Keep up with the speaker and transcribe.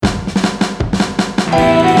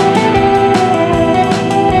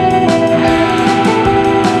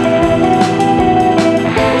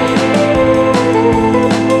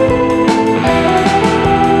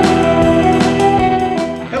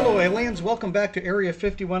back to Area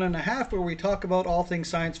 51 and a half, where we talk about all things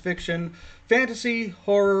science fiction, fantasy,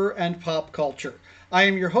 horror, and pop culture. I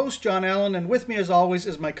am your host, John Allen, and with me as always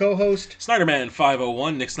is my co-host, Snyderman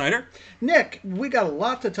 501, Nick Snyder. Nick. We got a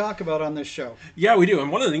lot to talk about on this show. Yeah, we do.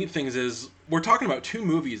 And one of the neat things is we're talking about 2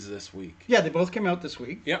 movies this week. Yeah, they both came out this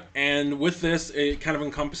week. Yep. And with this, it kind of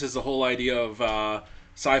encompasses the whole idea of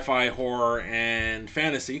sci-fi, horror, and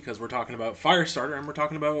fantasy, because we're talking about Firestarter and we're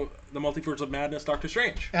talking about the Multiverse of Madness, Doctor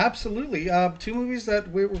Strange. Absolutely. 2 movies that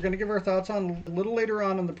we're going to give our thoughts on a little later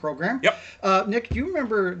on in the program. Yep. Nick, do you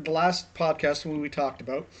remember the last podcast when we talked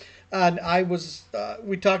about? And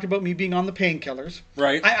we talked about me being on the painkillers.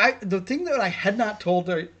 Right. The thing that I had not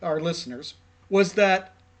told our listeners was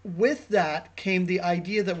that with that came the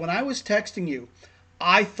idea that when I was texting you,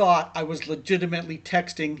 I thought I was legitimately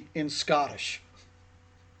texting in Scottish.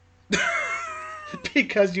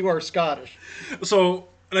 Because you are Scottish. So,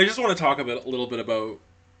 and I just want to talk a little bit about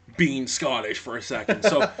being Scottish for a second.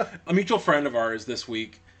 So, a mutual friend of ours this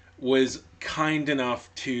week was kind enough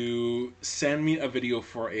to send me a video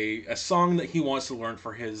for a song that he wants to learn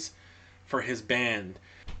for his band.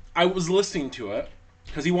 I was listening to it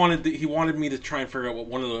because he wanted me to try and figure out what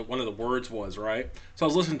one of the words was, right? So I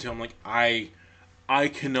was listening to him like I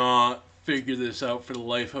cannot figure this out for the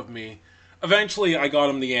life of me. Eventually, I got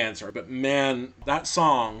him the answer. But man, that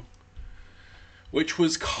song, which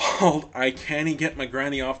was called I Can't Get My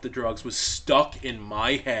Granny Off the Drugs, was stuck in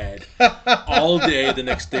my head all day the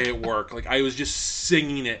next day at work. Like, I was just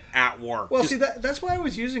singing it at work. Well, see, that's why I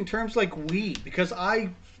was using terms like we, because I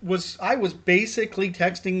was basically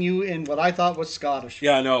texting you in what I thought was Scottish.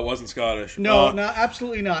 Yeah, no, it wasn't Scottish. No,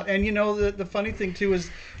 absolutely not. And you know, the funny thing, too, is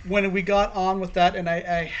when we got on with that and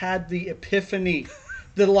I had the epiphany,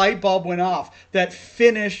 the light bulb went off, that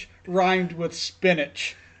Finnish rhymed with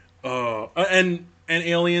spinach. And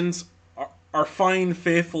aliens, our fine,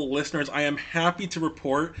 faithful listeners, I am happy to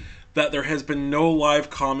report that there has been no live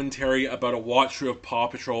commentary about a watch through of Paw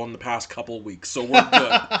Patrol in the past couple of weeks, so we're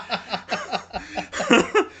good.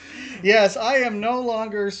 Yes, I am no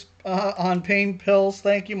longer on pain pills.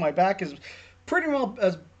 Thank you. My back is pretty well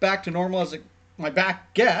as back to normal as my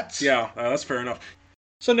back gets. Yeah, that's fair enough.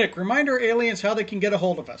 So, Nick, remind our aliens how they can get a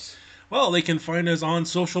hold of us. Well, they can find us on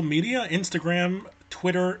social media, Instagram,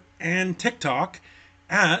 Twitter, and TikTok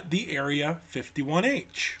at the Area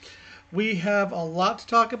 51H. We have a lot to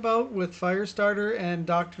talk about with Firestarter and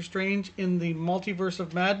Doctor Strange in the Multiverse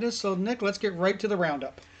of Madness. So, Nick, let's get right to the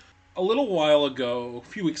roundup. A little while ago, a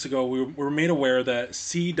few weeks ago, we were made aware that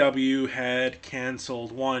CW had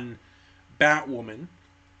canceled 1, Batwoman,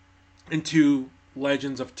 and 2,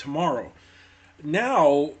 Legends of Tomorrow.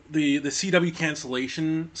 Now, the CW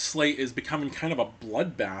cancellation slate is becoming kind of a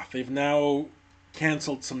bloodbath. They've now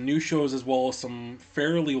canceled some new shows as well as some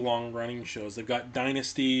fairly long-running shows. They've got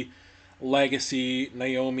Dynasty, Legacy,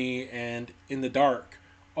 Naomi, and In the Dark.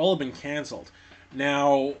 All have been canceled.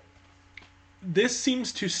 Now, this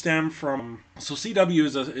seems to stem from... So CW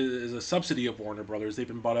is a subsidy of Warner Brothers. They've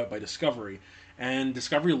been bought out by Discovery. And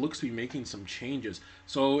Discovery looks to be making some changes.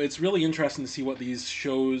 So it's really interesting to see what these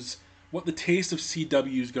shows... what the taste of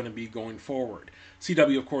CW is going to be going forward.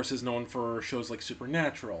 CW, of course, is known for shows like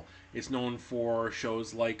Supernatural. It's known for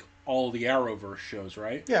shows like all the Arrowverse shows,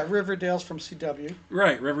 right? Yeah, Riverdale's from CW.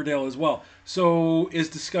 Right, Riverdale as well. So is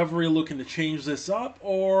Discovery looking to change this up,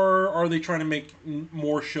 or are they trying to make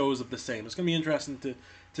more shows of the same? It's going to be interesting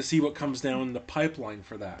to see what comes down the pipeline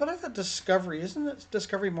for that. But I thought Discovery, isn't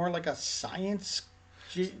Discovery more like a science...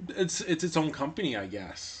 It's its own company, I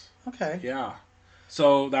guess. Okay. Yeah.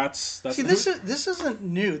 So that's see, this isn't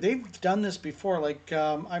new. They've done this before. Like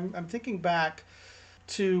I'm thinking back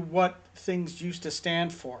to what things used to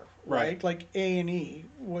stand for, right? Like A&E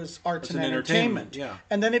was arts and entertainment. Yeah.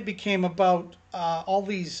 And then it became about all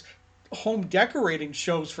these home decorating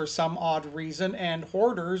shows for some odd reason, and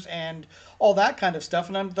hoarders and all that kind of stuff.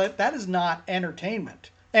 And that is not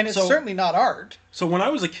entertainment, and it's certainly not art. So when I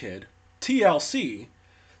was a kid, TLC.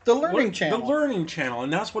 The Learning Channel. The Learning Channel,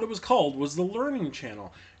 and that's what it was called, was the Learning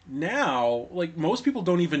Channel. Now, like, most people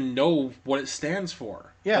don't even know what it stands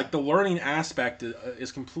for. Yeah. Like, the learning aspect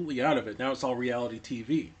is completely out of it. Now it's all reality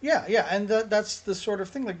TV. Yeah, and that's the sort of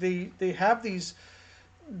thing. Like, they have these...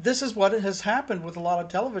 This is what has happened with a lot of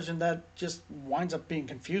television that just winds up being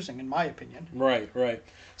confusing, in my opinion. Right.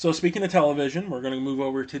 So, speaking of television, we're going to move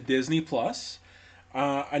over to Disney+.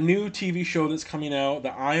 A new TV show that's coming out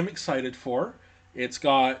that I am excited for. It's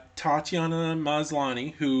got Tatiana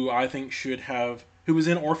Maslany, who was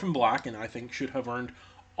in Orphan Black, and I think should have earned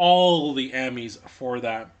all the Emmys for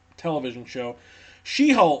that television show.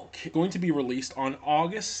 She-Hulk going to be released on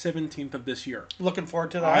August 17th of this year. Looking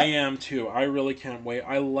forward to that. I am too. I really can't wait.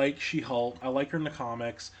 I like She-Hulk. I like her in the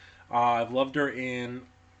comics. I've loved her in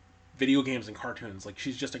video games and cartoons. Like,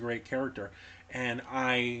 she's just a great character. And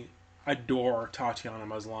I adore Tatiana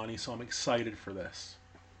Maslany, so I'm excited for this.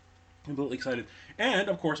 Completely excited. And,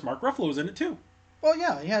 of course, Mark Ruffalo is in it too. Well,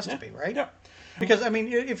 yeah, he has to be, right? Yeah. Because, I mean,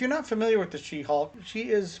 if you're not familiar with the She-Hulk, she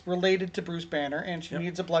is related to Bruce Banner, and she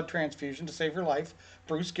needs a blood transfusion to save her life.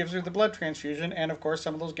 Bruce gives her the blood transfusion, and, of course,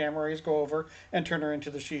 some of those gamma rays go over and turn her into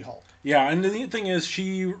the She-Hulk. Yeah, and the neat thing is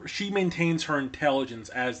she maintains her intelligence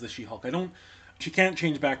as the She-Hulk. She can't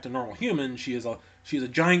change back to normal human. She's a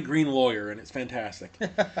giant green lawyer, and it's fantastic.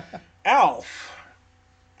 Alf.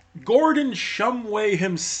 Gordon Shumway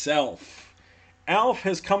himself. Alf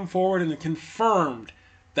has come forward and confirmed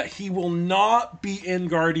that he will not be in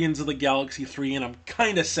Guardians of the Galaxy 3, and I'm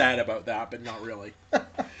kind of sad about that, but not really.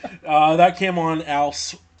 That came on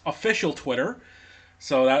Alf's official Twitter,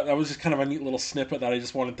 so that was just kind of a neat little snippet that I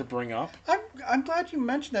just wanted to bring up. I'm glad you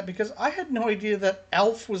mentioned that, because I had no idea that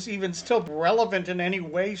Alf was even still relevant in any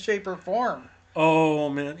way, shape, or form. Oh,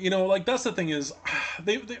 man. Like, that's the thing is,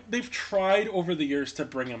 they've tried over the years to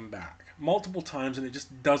bring him back multiple times, and it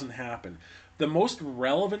just doesn't happen. The most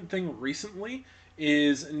relevant thing recently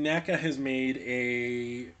is NECA has made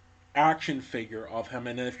a action figure of him,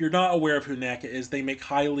 and if you're not aware of who NECA is, they make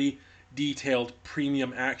highly detailed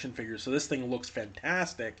premium action figures, so this thing looks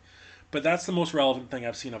fantastic, but that's the most relevant thing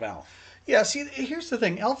I've seen of Alf. Yeah, see, here's the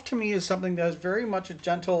thing. Elf to me is something that is very much a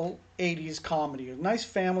gentle 80s comedy, a nice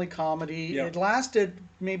family comedy. Yep. It lasted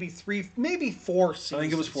maybe 4 seasons. I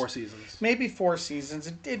think it was 4 seasons. Maybe 4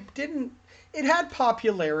 seasons. It didn't. It had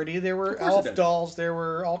popularity. There were Elf dolls. There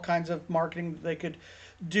were all kinds of marketing they could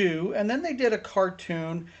do. And then they did a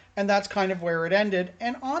cartoon, and that's kind of where it ended.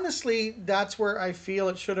 And honestly, that's where I feel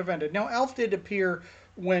it should have ended. Now, Elf did appear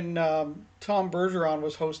when Tom Bergeron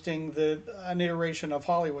was hosting an iteration of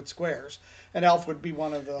Hollywood Squares, and Elf would be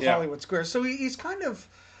one of the Hollywood Squares. So he's kind of,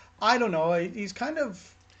 I don't know, he's kind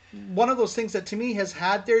of one of those things that to me has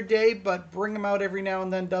had their day, but bring them out every now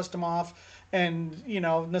and then, dust them off, and,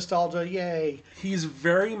 nostalgia, yay. He's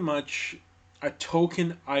very much a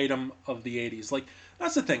token item of the 80s. Like,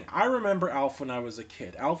 that's the thing. I remember Alf when I was a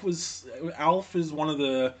kid. Alf is one of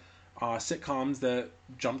the sitcoms that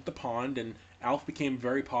jumped the pond, and Alf became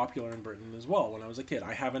very popular in Britain as well when I was a kid.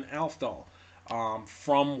 I have an Alf doll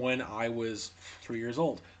from when I was 3 years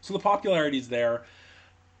old. So the popularity's there.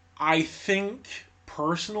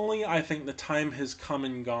 Personally, I think the time has come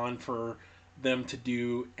and gone for them to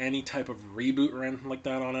do any type of reboot or anything like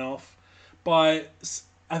that on Alf. But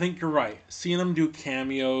I think you're right. Seeing them do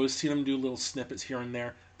cameos, seeing them do little snippets here and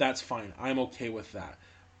there, that's fine. I'm okay with that.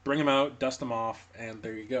 Bring them out, dust them off, and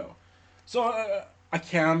there you go. So a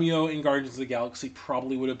cameo in Guardians of the Galaxy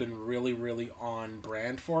probably would have been really, really on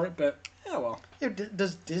brand for it, but yeah, well. Yeah,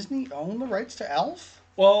 does Disney own the rights to Alf?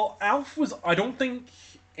 Well, I don't think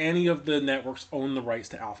any of the networks own the rights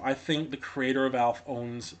to Alf. I think the creator of Alf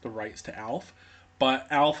owns the rights to Alf, but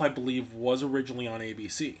Alf, I believe, was originally on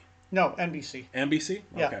ABC. No, NBC. NBC?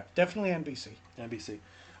 Yeah, okay. Definitely NBC. NBC.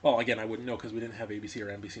 Well, again, I wouldn't know because we didn't have ABC or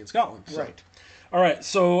NBC in Scotland. So. Right. All right,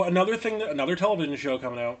 so another television show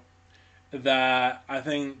coming out that I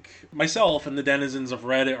think myself and the denizens of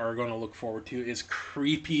Reddit are going to look forward to is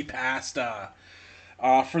Creepypasta.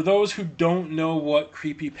 For those who don't know what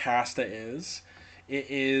Creepypasta is, it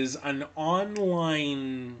is an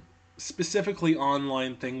specifically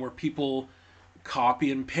online thing where people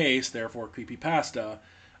copy and paste, therefore Creepypasta,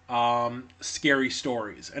 scary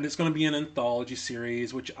stories. And it's going to be an anthology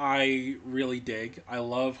series, which I really dig. I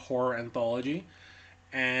love horror anthology.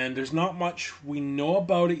 And there's not much we know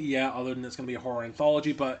about it yet, other than it's going to be a horror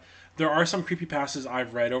anthology, but there are some creepypastas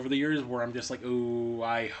I've read over the years where I'm just like, ooh,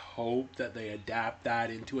 I hope that they adapt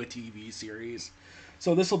that into a TV series.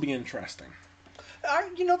 So this will be interesting.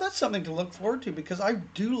 That's something to look forward to, because I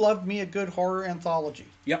do love me a good horror anthology.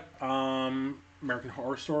 Yep. American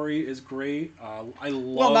Horror Story is great.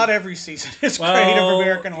 Well, not every season is great of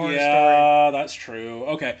American Horror Story. Yeah, that's true.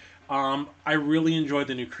 Okay. I really enjoyed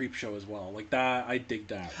the new Creep Show as well. Like that, I dig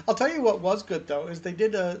that. I'll tell you what was good, though, is they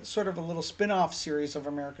did a sort of a little spin-off series of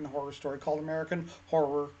American Horror Story called American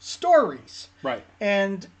Horror Stories. Right.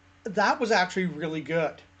 And that was actually really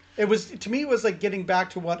good. To me, it was like getting back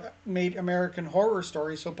to what made American Horror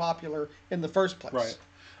Story so popular in the first place.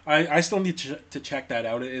 Right. I still need to check that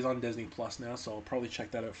out. It is on Disney Plus now, so I'll probably check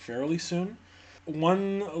that out fairly soon.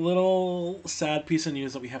 One little sad piece of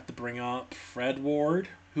news that we have to bring up: Fred Ward,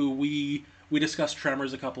 who we discussed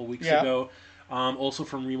Tremors a couple of weeks ago, also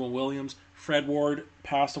from Remo Williams. Fred Ward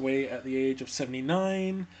passed away at the age of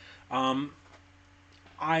 79.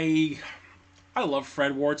 I love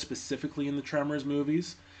Fred Ward specifically in the Tremors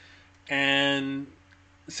movies, and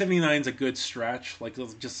 79's a good stretch. Like,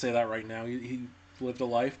 let's just say that right now. He lived a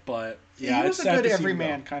life, but yeah, He it's was a sad good to see him go.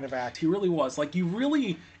 everyman kind of actor. He really was. Like, you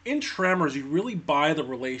really, in Tremors, you really buy the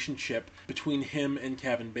relationship between him and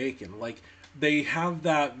Kevin Bacon. Like, they have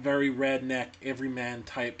that very redneck, everyman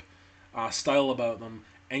type style about them,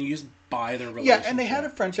 and you just buy their relationship. Yeah, and they had a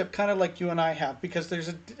friendship kind of like you and I have, because there's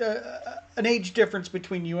an age difference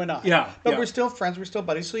between you and I. Yeah, But yeah. we're still friends, we're still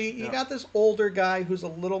buddies. So you got this older guy who's a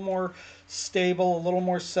little more stable, a little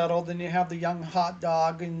more settled, and you have the young hot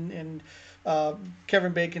dog and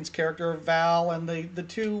Kevin Bacon's character, Val, and the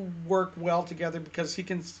two work well together because he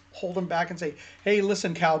can hold him back and say, "Hey,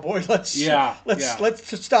 listen, cowboy, let's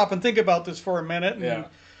just stop and think about this for a minute."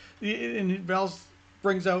 And Val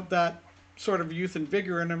brings out that sort of youth and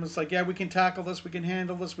vigor in him. It's like, yeah, we can tackle this, we can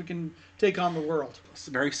handle this, we can take on the world.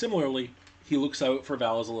 Very similarly, he looks out for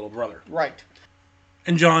Val as a little brother. Right.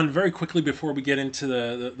 And John, very quickly before we get into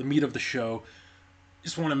the meat of the show,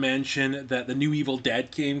 just want to mention that the new Evil Dead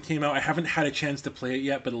game came out. I haven't had a chance to play it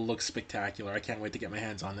yet, but it looks spectacular. I can't wait to get my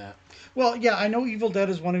hands on that. Well, yeah, I know Evil Dead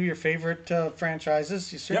is one of your favorite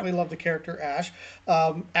franchises. You certainly love the character Ash.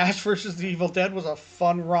 Ash versus the Evil Dead was a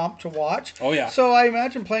fun romp to watch. Oh, yeah. So I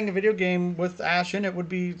imagine playing a video game with Ash in it would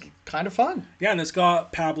be kind of fun. Yeah, and it's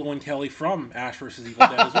got Pablo and Kelly from Ash versus Evil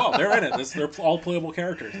Dead as well. They're in it. They're all playable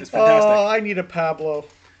characters. It's fantastic. Oh, I need a Pablo.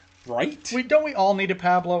 Right? Don't we all need a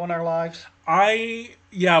Pablo in our lives?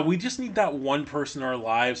 We just need that one person in our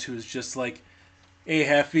lives who's just like, hey,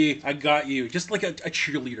 Heffy, I got you. Just like a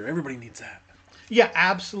cheerleader. Everybody needs that. Yeah,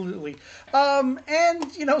 absolutely.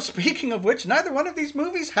 And, speaking of which, neither one of these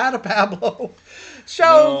movies had a Pablo.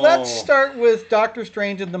 So let's start with Doctor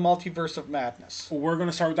Strange and the Multiverse of Madness. We're going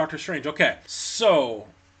to start with Doctor Strange. Okay, so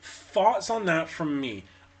thoughts on that from me.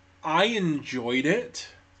 I enjoyed it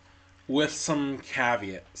with some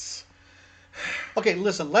caveats. Okay,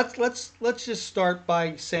 listen, let's just start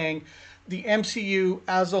by saying the MCU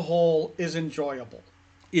as a whole is enjoyable.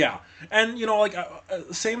 Yeah, and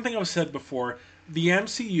same thing I've said before. The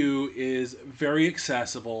MCU is very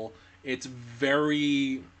accessible. It's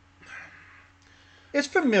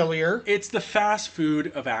familiar. It's the fast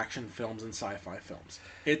food of action films and sci-fi films.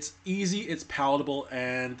 It's easy, it's palatable,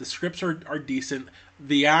 and the scripts are decent.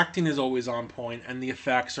 The acting is always on point, and the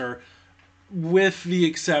effects are, with the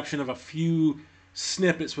exception of a few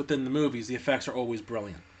snippets within the movies, the effects are always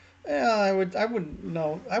brilliant. Yeah, I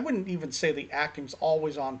wouldn't even say the acting's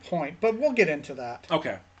always on point, but we'll get into that.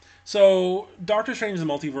 Okay. So, Doctor Strange is the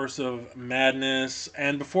Multiverse of Madness,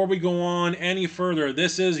 and before we go on any further,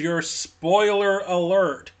 this is your spoiler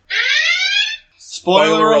alert.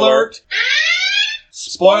 Spoiler alert.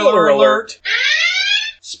 Spoiler alert.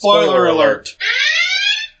 Spoiler alert.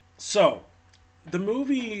 So, the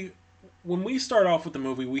movie, when we start off with the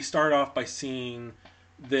movie, we start off by seeing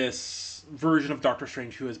this version of Doctor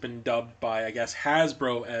Strange who has been dubbed by, I guess,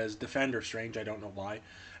 Hasbro as Defender Strange, I don't know why,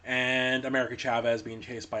 and America Chavez being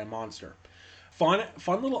chased by a monster. Fun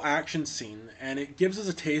little action scene, and it gives us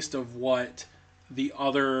a taste of what the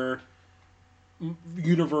other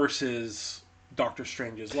universes Doctor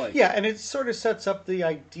Strange is like. Yeah, and it sort of sets up the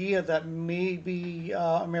idea that maybe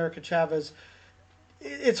America Chavez,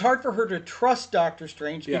 it's hard for her to trust Doctor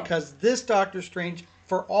Strange because this Doctor Strange,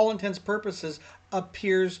 for all intents and purposes,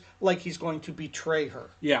 appears like he's going to betray her.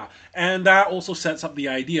 Yeah, and that also sets up the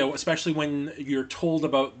idea, especially when you're told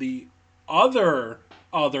about the other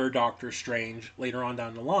Doctor Strange later on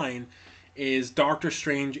down the line, is Doctor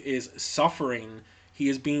Strange is suffering. He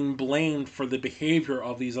is being blamed for the behavior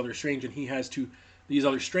of these other Strange, and these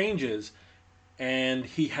other Stranges, and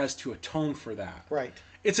he has to atone for that. Right.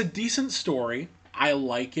 It's a decent story. I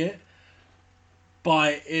like it.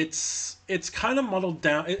 But it's kind of muddled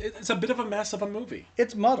down. It's a bit of a mess of a movie.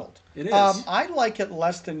 It's muddled. It is. I like it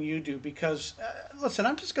less than you do because, listen,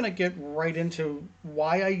 I'm just going to get right into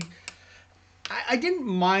why I didn't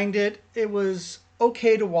mind it. It was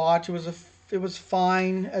okay to watch. It was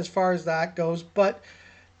fine as far as that goes. But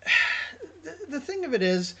the thing of it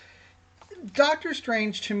is, Doctor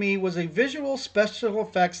Strange to me was a visual special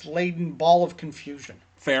effects laden ball of confusion.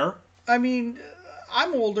 Fair. I mean,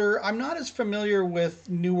 I'm older. I'm not as familiar with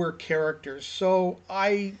newer characters, so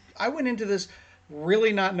I went into this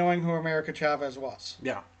really not knowing who America Chavez was.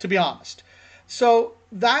 Yeah. To be honest. So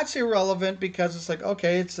that's irrelevant because it's like,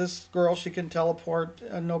 okay, it's this girl. She can teleport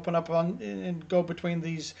and open up and go between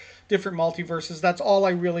these different multiverses. That's all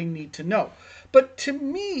I really need to know. But to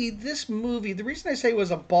me, this movie, the reason I say it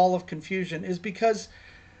was a ball of confusion is because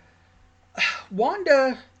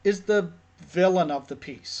Wanda is the villain of the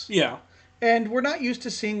piece. Yeah. And we're not used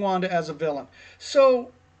to seeing Wanda as a villain.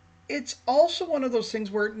 So it's also one of those things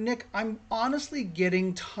where, Nick, I'm honestly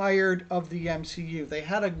getting tired of the MCU. They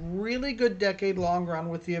had a really good decade-long run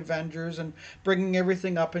with the Avengers and bringing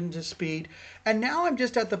everything up into speed. And now I'm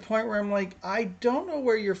just at the point where I'm like, I don't know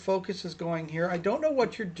where your focus is going here. I don't know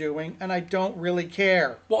what you're doing, and I don't really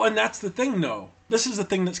care. Well, and that's the thing, though. This is the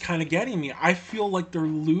thing that's kind of getting me. I feel like they're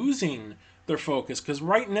losing their focus because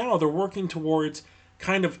right now they're working towards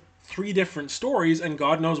kind of three different stories, and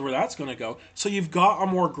God knows where that's going to go. So you've got a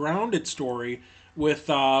more grounded story with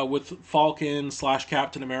Falcon /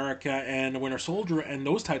 Captain America and Winter Soldier and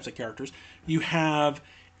those types of characters. You have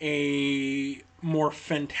a more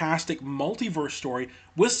fantastic multiverse story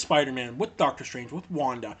with Spider-Man, with Doctor Strange, with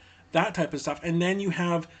Wanda, that type of stuff. And then you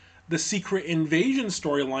have the Secret Invasion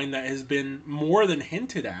storyline that has been more than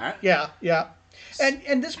hinted at. Yeah, yeah.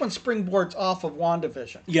 And this one springboards off of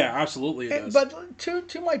WandaVision. Yeah, absolutely it does. But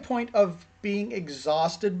to my point of being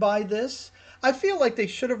exhausted by this, I feel like they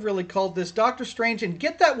should have really called this Doctor Strange and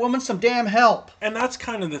get that woman some damn help. And that's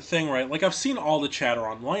kind of the thing, right? Like, I've seen all the chatter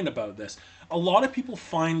online about this. A lot of people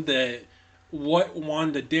find that what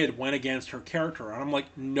Wanda did went against her character. And I'm like,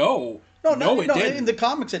 no, it didn't. In the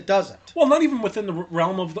comics, it doesn't. Well, not even within the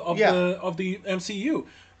realm of the MCU.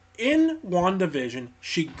 In WandaVision,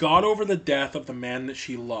 she got over the death of the man that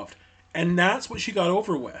she loved. And that's what she got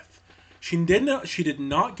over with. She did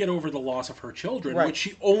not get over the loss of her children, right. Which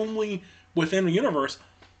she only, within the universe,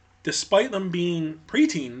 despite them being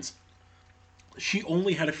preteens, she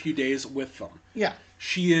only had a few days with them. Yeah.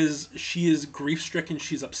 She is grief-stricken,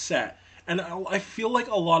 she's upset. And I feel like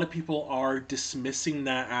a lot of people are dismissing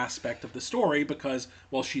that aspect of the story because,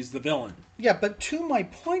 well, she's the villain. Yeah, but to my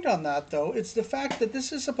point on that, though, it's the fact that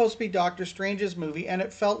this is supposed to be Doctor Strange's movie, and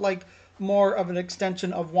it felt like more of an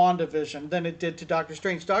extension of WandaVision than it did to Doctor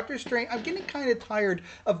Strange. Doctor Strange, I'm getting kind of tired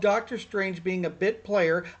of Doctor Strange being a bit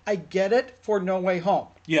player. I get it for No Way Home.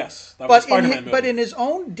 Yes, that was a Spider-Man movie. But in his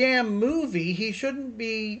own damn movie, he shouldn't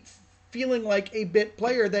be feeling like a bit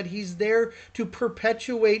player, that he's there to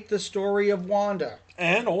perpetuate the story of Wanda.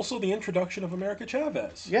 And also the introduction of America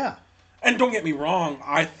Chavez. Yeah. And don't get me wrong,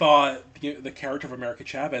 I thought the character of America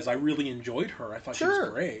Chavez, I really enjoyed her. I thought she was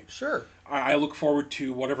great. Sure. I look forward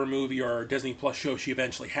to whatever movie or Disney Plus show she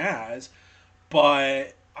eventually has.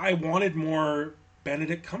 But I wanted more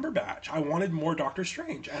Benedict Cumberbatch. I wanted more Doctor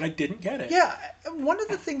Strange, and I didn't get it. Yeah. One of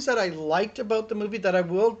the things that I liked about the movie that I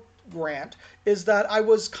will grant is that I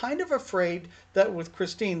was kind of afraid that with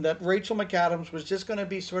Christine, that Rachel McAdams was just going to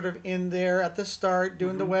be sort of in there at the start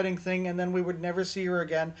doing the wedding thing, and then we would never see her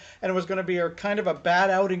again, and it was going to be a kind of a bad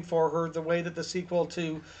outing for her, the way that the sequel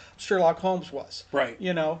to Sherlock Holmes was. Right.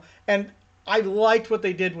 You know, and I liked what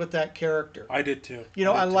they did with that character. I did too. You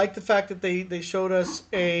know, I liked the fact that they showed us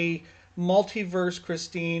a multiverse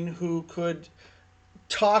Christine who could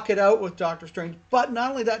talk it out with Doctor Strange, but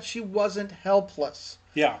not only that, she wasn't helpless.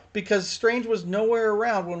 Yeah. Because Strange was nowhere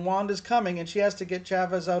around when Wanda's coming, and she has to get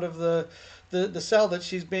Chavez out of the cell that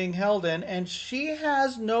she's being held in, and she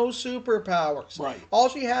has no superpowers. Right. All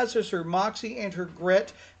she has is her moxie and her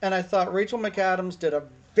grit, and I thought Rachel McAdams did a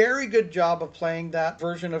very good job of playing that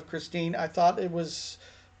version of Christine. I thought it was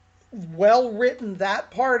well written,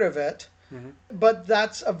 that part of it, but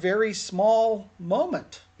that's a very small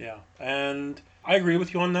moment. Yeah, and I agree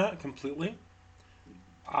with you on that completely.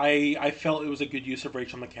 I felt it was a good use of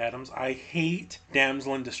Rachel McAdams. I hate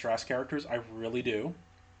damsel in distress characters. I really do.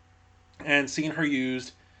 And seeing her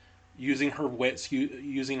using her wits,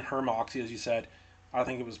 using her moxie, as you said, I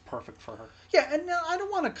think it was perfect for her. Yeah, and I don't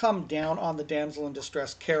want to come down on the damsel in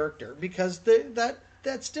distress character, because that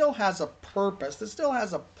still has a purpose. That still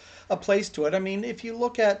has a place to it. I mean, if you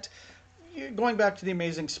look at, going back to the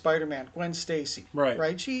Amazing Spider-Man, Gwen Stacy.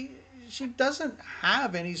 Right. She doesn't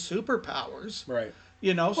have any superpowers. Right.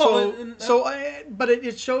 You know, but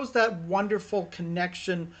it shows that wonderful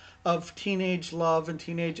connection of teenage love and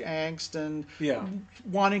teenage angst and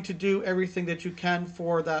wanting to do everything that you can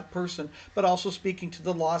for that person, but also speaking to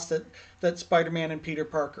the loss that Spider-Man and Peter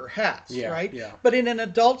Parker has, right? Yeah. But in an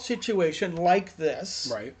adult situation like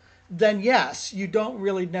this, right, then yes, you don't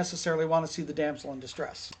really necessarily want to see the damsel in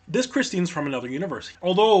distress. This Christine's from another universe.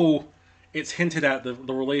 Although it's hinted at the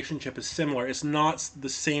relationship is similar, it's not the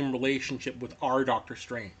same relationship with our Doctor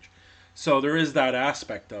Strange. So there is that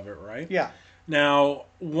aspect of it, right? Yeah. Now,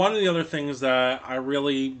 one of the other things that I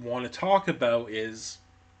really want to talk about is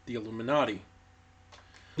the Illuminati.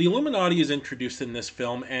 The Illuminati is introduced in this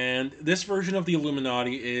film, and this version of the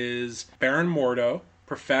Illuminati is Baron Mordo,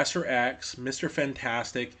 Professor X, Mr.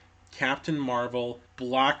 Fantastic, Captain Marvel,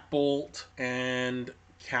 Black Bolt, and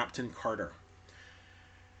Captain Carter.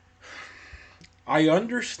 I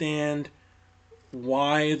understand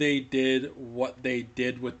why they did what they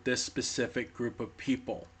did with this specific group of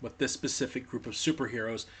people, with this specific group of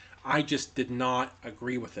superheroes. I just did not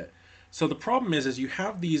agree with it. So the problem is you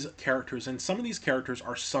have these characters, and some of these characters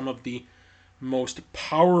are some of the most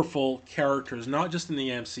powerful characters, not just in the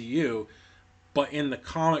MCU, but in the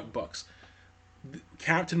comic books.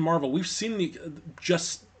 Captain Marvel, we've seen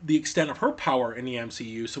just the extent of her power in the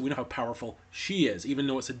MCU, so we know how powerful she is, even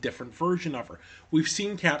though it's a different version of her. We've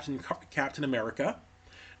seen Captain America.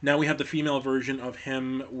 Now we have the female version of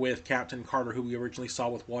him with Captain Carter, who we originally saw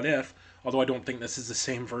with What If, although I don't think this is the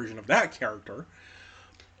same version of that character.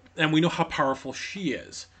 And we know how powerful she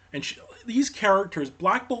is. And these characters,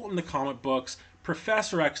 Black Bolt in the comic books,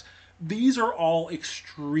 Professor X, these are all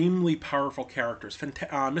extremely powerful characters.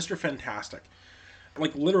 Mr. Fantastic,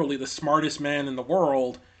 like literally the smartest man in the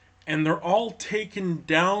world, and they're all taken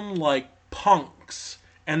down like punks,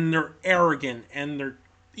 and they're arrogant, and they're,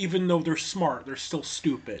 even though they're smart, they're still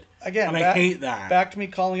stupid. Again, and I hate that. Back to me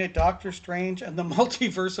calling it Doctor Strange and the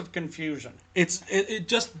Multiverse of Confusion. It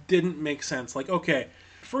just didn't make sense. Like, okay,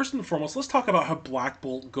 first and foremost, let's talk about how Black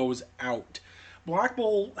Bolt goes out. Black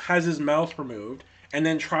Bolt has his mouth removed and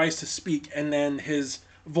then tries to speak, and then his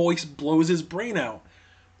voice blows his brain out.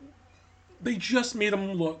 They just made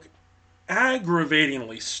him look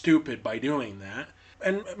aggravatingly stupid by doing that.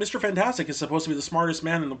 And Mr. Fantastic is supposed to be the smartest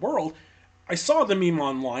man in the world. I saw the meme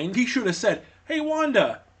online. He should have said, "Hey,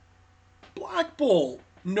 Wanda, Black Bolt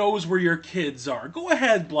knows where your kids are. Go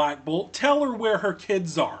ahead, Black Bolt. Tell her where her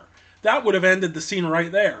kids are." That would have ended the scene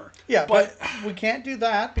right there. Yeah, but we can't do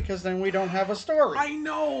that because then we don't have a story. I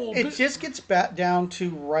know. It just gets down to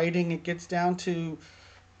writing. It gets down to...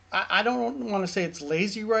 I don't want to say it's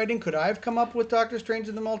lazy writing. Could I have come up with Doctor Strange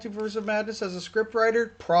in the Multiverse of Madness as a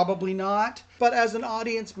scriptwriter? Probably not. But as an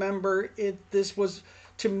audience member, this was,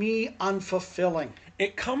 to me, unfulfilling.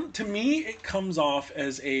 It comes off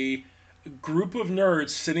as a group of nerds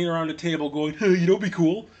sitting around a table going, "Hey, you know, be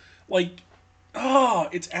cool." Like,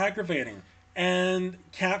 it's aggravating. And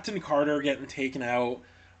Captain Carter getting taken out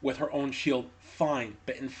with her own shield, fine,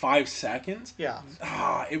 but in 5 seconds? Yeah.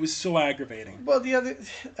 It was so aggravating. Well,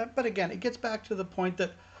 but again, it gets back to the point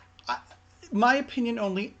that, my opinion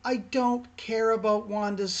only, I don't care about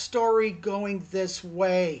Wanda's story going this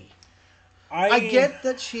way. I get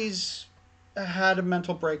that she's had a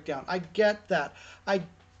mental breakdown. I get that. I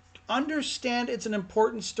understand it's an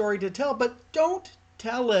important story to tell, but don't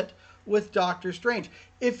tell it with Doctor Strange.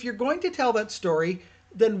 If you're going to tell that story,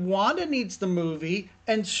 then Wanda needs the movie,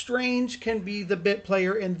 and Strange can be the bit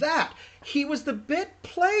player in that. He was the bit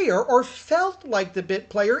player, or felt like the bit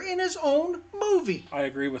player, in his own movie. I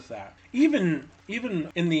agree with that. Even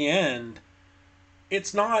in the end,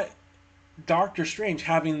 it's not Doctor Strange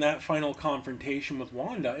having that final confrontation with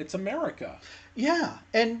Wanda. It's America. Yeah,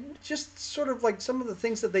 and just sort of like some of the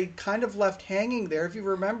things that they kind of left hanging there. If you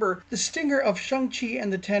remember, the stinger of Shang-Chi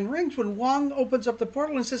and the Ten Rings, when Wong opens up the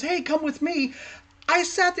portal and says, "Hey, come with me," I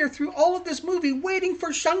sat there through all of this movie waiting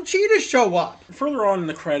for Shang-Chi to show up. Further on in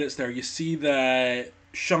the credits there, you see that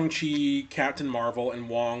Shang-Chi, Captain Marvel, and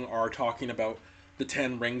Wong are talking about the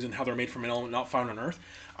Ten Rings and how they're made from an element not found on Earth.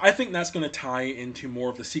 I think that's going to tie into more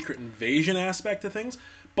of the secret invasion aspect of things.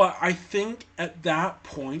 But I think at that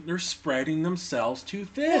point, they're spreading themselves too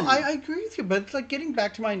thin. Well, I agree with you, but it's like getting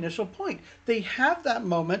back to my initial point. They have that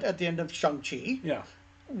moment at the end of Shang-Chi. Yeah.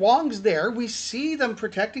 Wong's there. We see them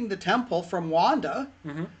protecting the temple from Wanda.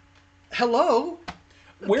 Mm-hmm. Hello?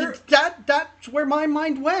 That's where my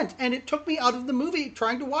mind went. And it took me out of the movie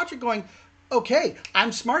trying to watch it going, okay,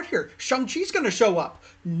 I'm smart here. Shang-Chi's going to show up.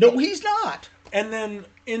 No, he's not. And then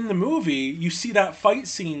in the movie, you see that fight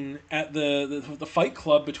scene at the fight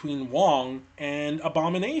club between Wong and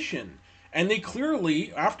Abomination. And they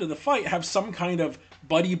clearly, after the fight, have some kind of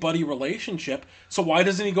buddy-buddy relationship. So why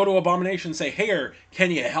doesn't he go to Abomination and say, "Hey,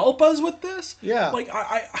 can you help us with this?" Yeah. Like,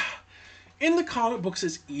 in the comic books,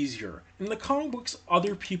 it's easier. In the comic books,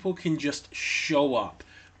 other people can just show up.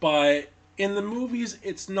 But in the movies,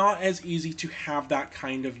 it's not as easy to have that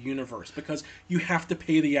kind of universe because you have to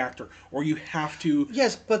pay the actor or you have to...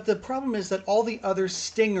 Yes, but the problem is that all the other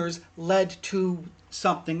stingers led to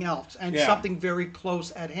something else and something very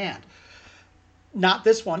close at hand. Not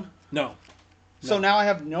this one. No. So now I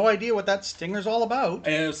have no idea what that stinger's all about.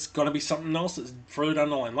 It's going to be something else that's further down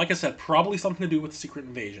the line. Like I said, probably something to do with Secret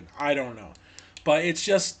Invasion. I don't know. But it's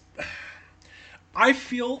just... I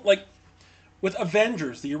feel like with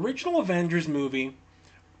Avengers, the original Avengers movie...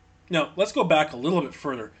 Now, let's go back a little bit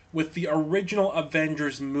further. With the original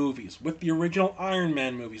Avengers movies, with the original Iron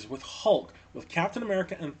Man movies, with Hulk, with Captain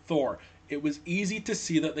America and Thor, It was easy to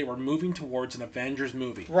see that they were moving towards an Avengers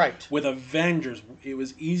movie. Right. With Avengers, it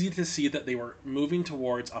was easy to see that they were moving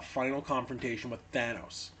towards a final confrontation with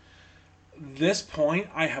Thanos. This point,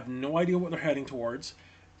 I have no idea what they're heading towards,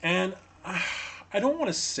 and I don't want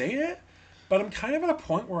to say it, but I'm kind of at a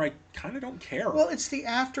point where I kind of don't care. Well, it's the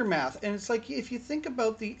aftermath, and it's like if you think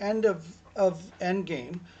about the end of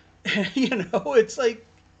Endgame, it's like,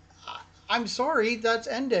 I'm sorry, that's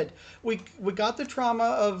ended. We got the trauma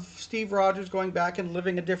of Steve Rogers going back and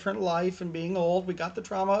living a different life and being old. We got the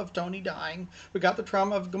trauma of Tony dying. We got the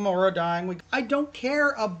trauma of Gamora dying. I don't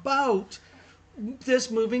care about this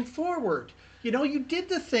moving forward. You did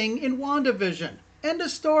the thing in WandaVision. End of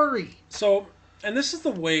story. So, and this is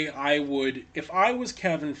the way I would, if I was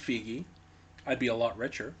Kevin Feige, I'd be a lot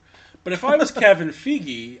richer. But if I was Kevin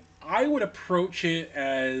Feige, I would approach it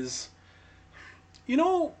as,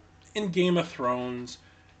 in Game of Thrones,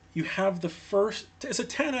 you have the first, it's a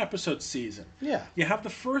 10 episode season. Yeah. You have the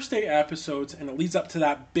first 8 episodes, and it leads up to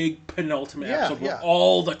that big penultimate episode where yeah.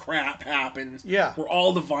 all the crap happens. Yeah. Where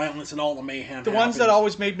all the violence and all the mayhem The happens. ones that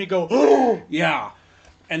always made me go, oh! Yeah.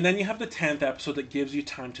 And then you have the 10th episode that gives you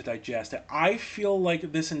time to digest it. I feel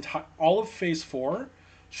like this entire, all of Phase 4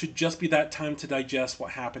 should just be that time to digest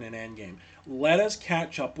what happened in Endgame. Let us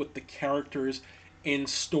catch up with the characters in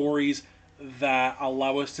stories that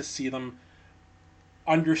allow us to see them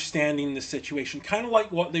understanding the situation, kind of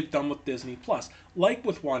like what they've done with Disney Plus, like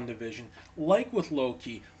with WandaVision, like with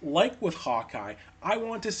Loki, like with Hawkeye. I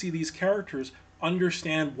want to see these characters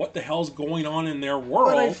understand what the hell's going on in their world.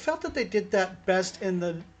 But I felt that they did that best in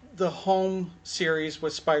the home series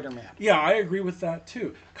with Spider-Man. Yeah, I agree with that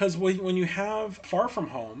too. Because when you have Far From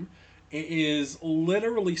Home, it is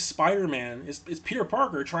literally Spider-Man, is Peter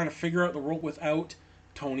Parker trying to figure out the world without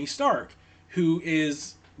Tony Stark, who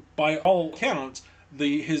is, by all accounts,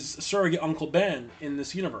 his surrogate Uncle Ben in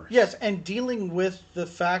this universe. Yes, and dealing with the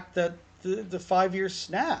fact that the 5-year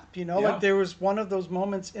snap, like there was one of those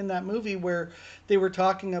moments in that movie where they were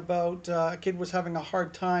talking about a kid was having a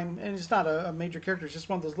hard time, and it's not a major character, it's just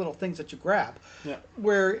one of those little things that you grab,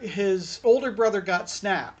 where his older brother got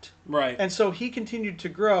snapped. Right. And so he continued to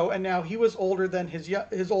grow, and now he was older than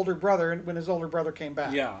his older brother when his older brother came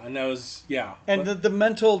back. Yeah, and that was, And the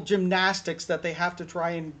mental gymnastics that they have to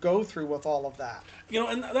try and go through with all of that.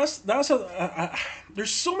 And that's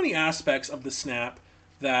there's so many aspects of the snap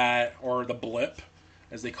or the blip,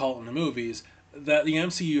 as they call it in the movies, that the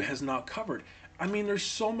MCU has not covered. I mean, there's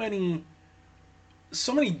so many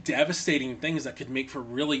devastating things that could make for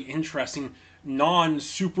really interesting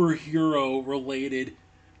non-superhero related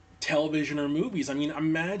television or movies. I mean,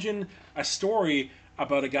 imagine a story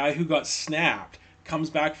about a guy who got snapped,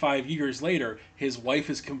 comes back 5 years later, his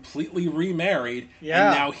wife is completely remarried, and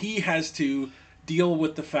now he has to deal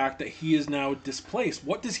with the fact that he is now displaced.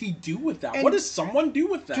 What does he do with that? And what does someone do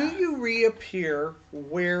with that? Do you reappear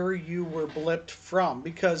where you were blipped from?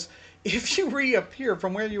 Because if you reappear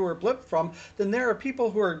from where you were blipped from, then there are people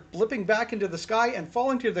who are blipping back into the sky and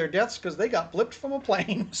falling to their deaths because they got blipped from a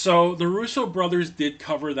plane. So the Russo brothers did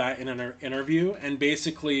cover that in an interview, and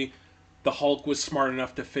basically the Hulk was smart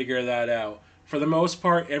enough to figure that out. For the most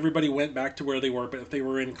part, everybody went back to where they were, but if they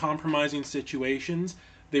were in compromising situations,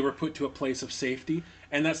 they were put to a place of safety,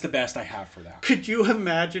 and that's the best I have for that. Could you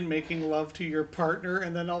imagine making love to your partner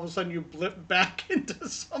and then all of a sudden you blip back into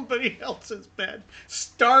somebody else's bed,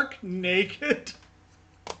 stark naked?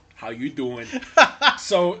 How you doing?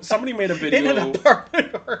 So somebody made a video in an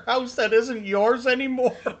apartment or house that isn't yours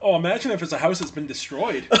anymore. Oh, imagine if it's a house that's been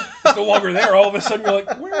destroyed. It's no longer there. All of a sudden you're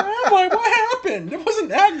like, where am I? What happened? It wasn't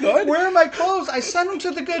that good. Where are my clothes? I sent them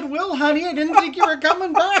to the Goodwill, honey. I didn't think you were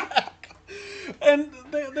coming back. And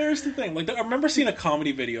there's the thing. Like, I remember seeing a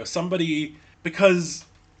comedy video. Somebody, because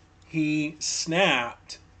he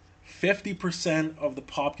snapped 50% of the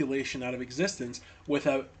population out of existence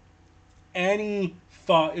without any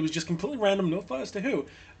thought. It was just completely random, no thought as to who.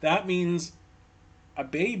 That means a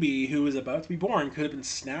baby who is about to be born could have been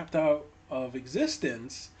snapped out of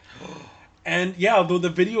existence. And yeah, though the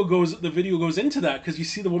video goes into that because you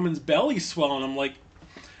see the woman's belly swell, and I'm like,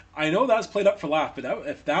 I know that's played up for laugh, but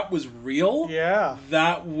if that was real, the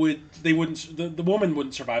woman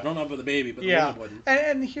wouldn't survive. I don't know about the baby, but the woman wouldn't.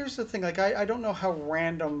 And here's the thing, like I don't know how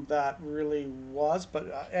random that really was,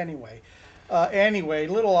 but anyway,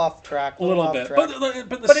 little off track, a little bit. But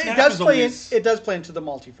it does play it does play into the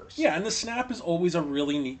multiverse. Yeah, and the snap is always a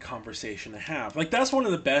really neat conversation to have. Like, that's one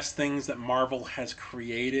of the best things that Marvel has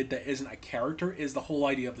created that isn't a character, is the whole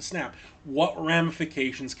idea of the snap. What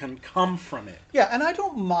ramifications can come from it? Yeah, and I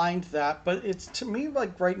don't mind that, but it's, to me,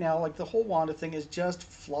 like right now, like the whole Wanda thing is just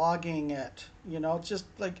flogging it. It's just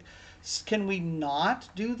like, can we not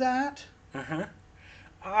do that? Uh-huh.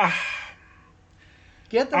 Ah,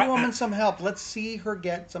 Get the I woman some help. Let's see her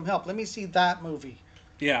get some help. Let me see that movie.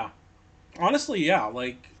 yeah. Honestly, yeah.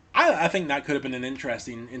 Like I think that could have been an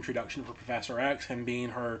interesting introduction for Professor X, him being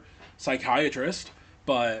her psychiatrist.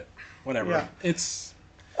 But whatever. Yeah. It's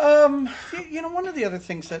One of the other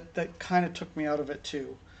things that kind of took me out of it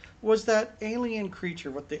too was that alien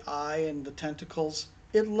creature with the eye and the tentacles.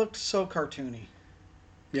 It looked so cartoony.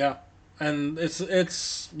 yeah, and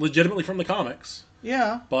it's legitimately from the comics,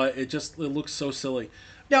 Yeah. but it looks so silly.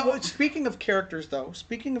 Now, speaking of characters, though,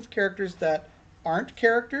 speaking of characters that aren't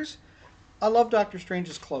characters, I love Doctor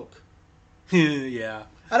Strange's cloak. Yeah.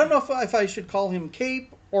 I don't know if I should call him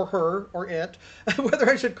Cape or her or it, whether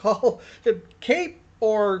I should call it Cape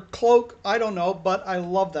or Cloak, I don't know, but I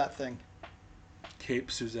love that thing.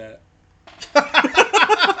 Cape Suzette.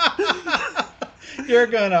 You're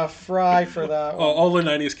gonna fry for that one. Oh, all the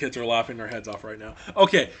 '90s kids are laughing their heads off right now.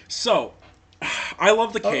 Okay, so I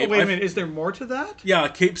love the cape. Wait a minute, is there more to that? Yeah,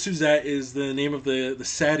 Cape Suzette is the name of the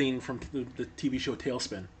setting from the TV show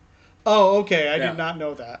Tailspin. Oh, okay. I Yeah. did not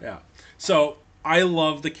know that. Yeah. So I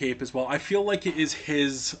love the cape as well. I feel like it is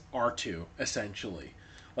his R2 essentially,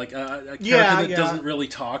 like a character that doesn't really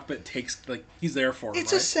talk but takes like he's there for him.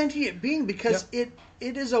 It's a sentient being because it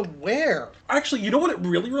is aware. Actually, you know what it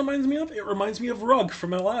really reminds me of? It reminds me of Rug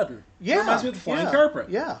from Aladdin. Yeah, It reminds me of the flying yeah, carpet.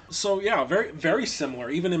 yeah. So yeah, very very similar,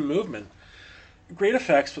 even in movement. Great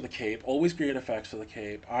effects for the cape. Always great effects for the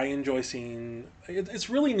cape. I enjoy seeing. It's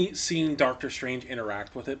really neat seeing Doctor Strange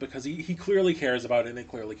interact with it because he clearly cares about it and it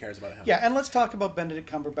clearly cares about him. Yeah, and let's talk about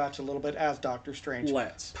Benedict Cumberbatch a little bit as Doctor Strange.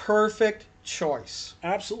 Let's. Perfect choice.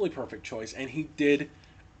 Absolutely perfect choice, and he did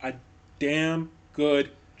a damn good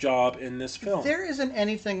job in this film. There isn't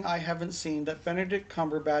anything I haven't seen that Benedict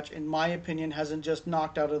Cumberbatch, in my opinion, hasn't just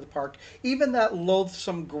knocked out of the park. Even that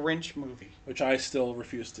loathsome Grinch movie. Which I still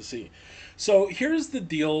refuse to see. So here's the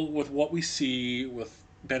deal with what we see with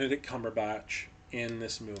Benedict Cumberbatch in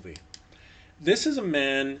this movie. This is a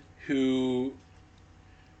man who,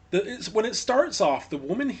 when it starts off, the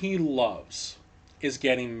woman he loves is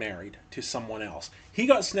getting married to someone else. He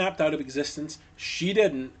got snapped out of existence. She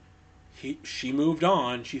didn't. She moved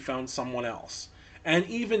on. She found someone else. And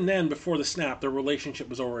even then, before the snap, their relationship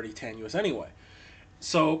was already tenuous anyway.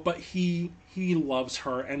 So, but he loves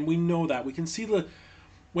her, and we know that. We can see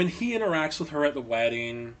when he interacts with her at the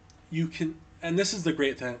wedding, you can, and this is the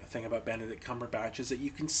great thing about Benedict Cumberbatch, is that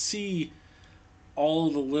you can see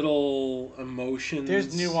all the little emotions.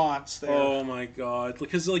 There's nuance there. Oh my god.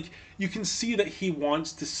 Because, like, you can see that he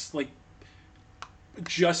wants to, like,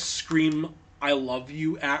 just scream, I love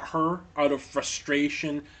you at her out of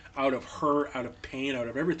frustration, out of hurt, out of pain, out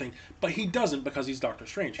of everything. But he doesn't because he's Doctor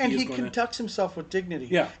Strange. And he conducts himself with dignity.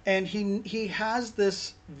 Yeah. And he has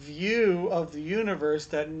this view of the universe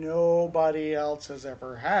that nobody else has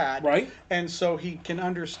ever had. Right. And so he can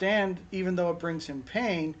understand, even though it brings him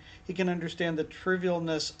pain, he can understand the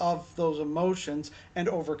trivialness of those emotions and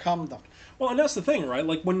overcome them. Well, and that's the thing, right?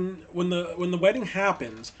 Like when the wedding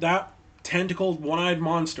happens, that tentacled one-eyed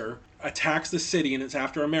monster attacks the city and it's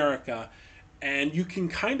after America. And you can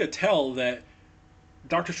kind of tell that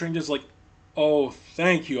Doctor Strange is like, oh,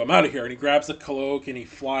 thank you, I'm out of here. And he grabs the cloak and he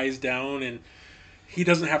flies down and he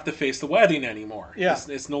doesn't have to face the wedding anymore. Yeah.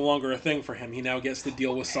 It's no longer a thing for him. He now gets to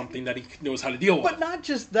deal with something that he knows how to deal with. But not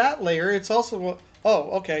just that layer, it's also, oh,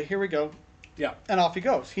 okay, here we go. Yeah. And off he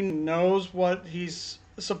goes. He knows what he's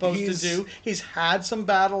supposed to do. He's had some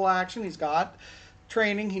battle action. He's got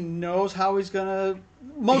training. He knows how he's going to...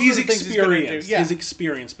 He's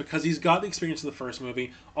experienced because he's got the experience of the first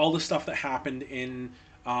movie, all the stuff that happened in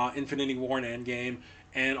Infinity War and Endgame,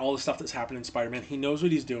 and all the stuff that's happened in Spider-Man. He knows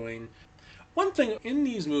what he's doing. One thing in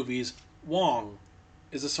these movies, Wong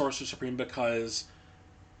is the Sorcerer Supreme because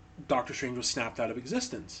Doctor Strange was snapped out of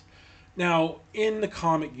existence. Now, in the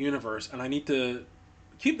comic universe, and I need to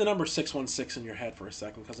keep the number 616 in your head for a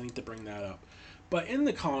second because I need to bring that up. But in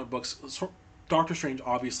the comic books, Doctor Strange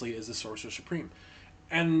obviously is the Sorcerer Supreme.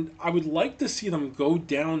 And I would like to see them go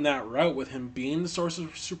down that route with him being the Sorcerer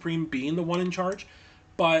Supreme, being the one in charge.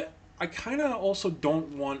 But I kind of also don't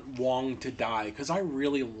want Wong to die because I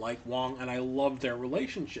really like Wong and I love their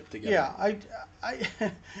relationship together. Yeah,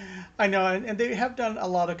 I know, and they have done a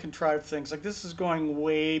lot of contrived things. Like this is going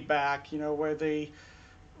way back, where they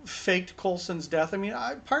faked Coulson's death. I mean,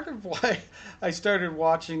 part of why I started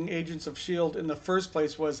watching Agents of S.H.I.E.L.D. in the first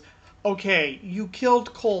place was, okay, you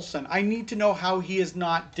killed Coulson. I need to know how he is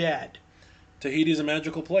not dead. Tahiti's a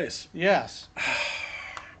magical place. Yes.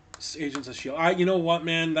 Agents of S.H.I.E.L.D. You know what,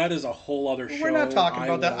 man? That is a whole other show. We're not talking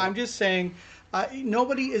about that. I'm just saying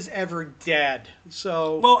nobody is ever dead.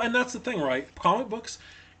 So well, and that's the thing, right? Comic books,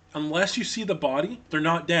 unless you see the body, they're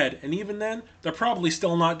not dead. And even then, they're probably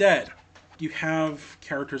still not dead. You have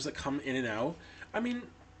characters that come in and out. I mean,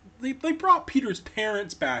 they brought Peter's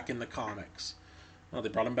parents back in the comics. Well, they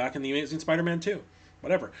brought him back in The Amazing Spider-Man 2.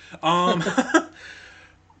 Whatever.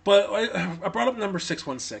 But I brought up number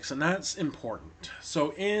 616, and that's important.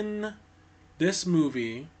 So in this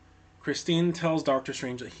movie, Christine tells Doctor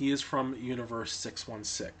Strange that he is from Universe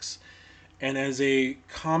 616. And as a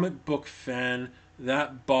comic book fan,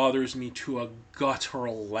 that bothers me to a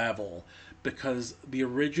guttural level. Because the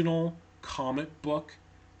original comic book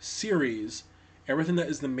series, everything that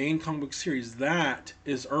is the main comic book series, that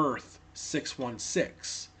is Earth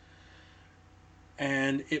 616.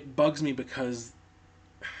 And it bugs me because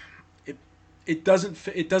it doesn't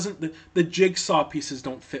fit. It doesn't. The jigsaw pieces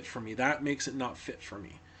don't fit for me. That makes it not fit for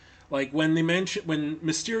me. Like when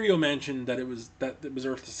Mysterio mentioned that it was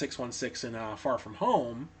Earth 616 in Far From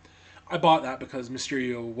Home, I bought that because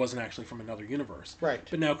Mysterio wasn't actually from another universe. Right.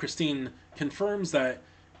 But now Christine confirms that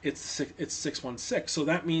it's 616. So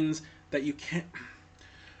that means that you can't.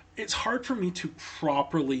 It's hard for me to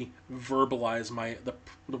properly verbalize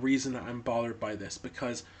the reason that I'm bothered by this,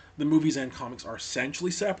 because the movies and comics are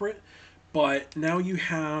essentially separate. But now you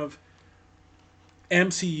have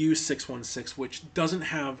MCU 616, which doesn't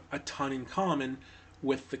have a ton in common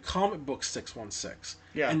with the comic book 616.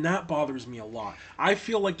 Yeah. And that bothers me a lot. I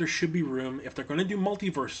feel like there should be room, if they're going to do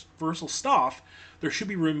multiversal stuff, there should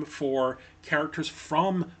be room for characters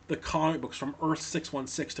from the comic books, from Earth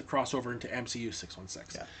 616, to cross over into MCU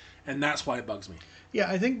 616. Yeah. And that's why it bugs me. Yeah,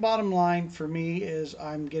 I think bottom line for me is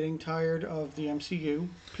I'm getting tired of the MCU,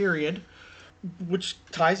 period. Which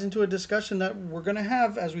ties into a discussion that we're going to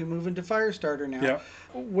have as we move into Firestarter now. Yeah.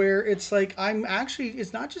 Where it's like,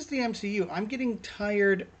 it's not just the MCU. I'm getting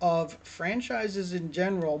tired of franchises in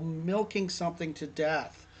general milking something to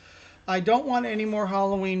death. I don't want any more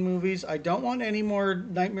Halloween movies. I don't want any more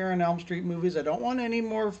Nightmare on Elm Street movies. I don't want any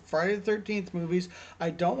more Friday the 13th movies.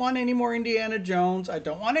 I don't want any more Indiana Jones. I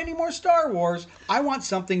don't want any more Star Wars. I want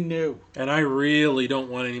something new. And I really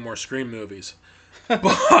don't want any more Scream movies.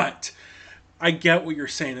 But I get what you're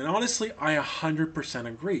saying, and honestly, I 100%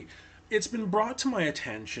 agree. It's been brought to my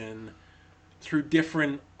attention through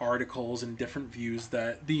different articles and different views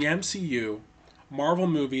that the MCU, Marvel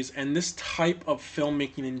movies, and this type of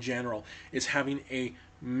filmmaking in general is having a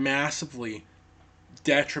massively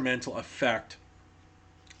detrimental effect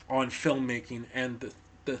on filmmaking and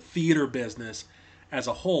the theater business as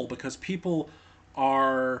a whole, because people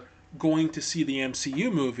are going to see the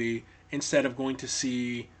MCU movie instead of going to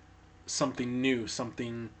see something new,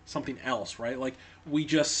 something else, right? Like we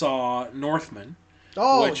just saw Northman,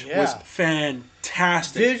 which was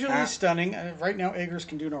fantastic, visually stunning. Right now, Eggers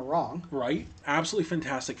can do no wrong. Right, absolutely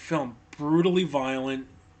fantastic film, brutally violent,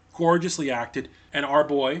 gorgeously acted, and our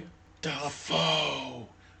boy Dafoe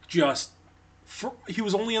he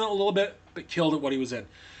was only in it a little bit, but killed at what he was in.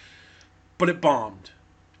 But it bombed,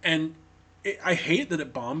 and I hate that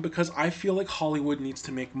it bombed, because I feel like Hollywood needs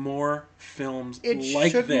to make more films like this. It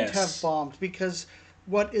shouldn't have bombed, because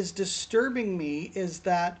what is disturbing me is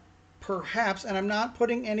that perhaps, and I'm not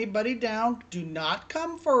putting anybody down, do not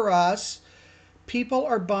come for us, people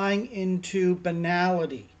are buying into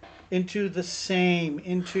banality, into the same,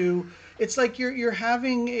 it's like you're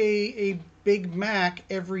having a Big Mac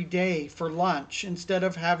every day for lunch instead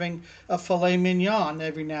of having a filet mignon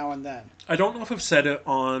every now and then. I don't know if I've said it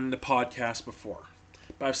on the podcast before,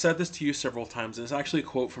 but I've said this to you several times. It's actually a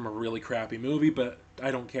quote from a really crappy movie, but I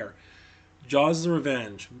don't care. Jaws of the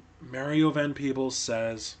Revenge. Mario Van Peebles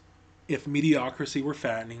says, if mediocrity were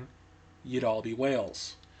fattening, you'd all be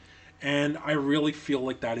whales. And I really feel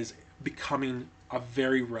like that is becoming a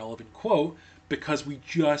very relevant quote, because we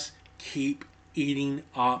just keep eating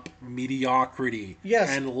up mediocrity,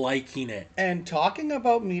 and liking it. And talking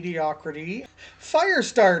about mediocrity,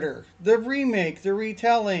 Firestarter, the remake, the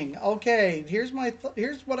retelling. Okay, here's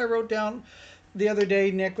what I wrote down the other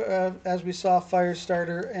day, Nick, as we saw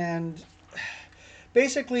Firestarter, and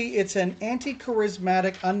basically it's an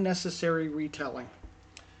anti-charismatic, unnecessary retelling.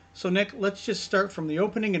 So Nick, let's just start from the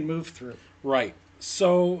opening and move through. Right.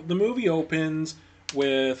 So the movie opens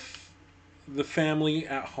with the family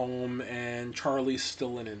at home, and Charlie's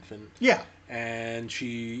still an infant. Yeah. And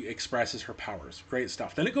she expresses her powers. Great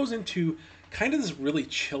stuff. Then it goes into kind of this really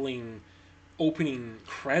chilling opening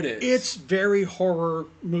credits. It's very horror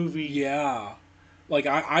movie. Yeah. Like,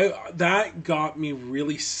 I that got me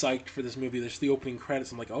really psyched for this movie. There's the opening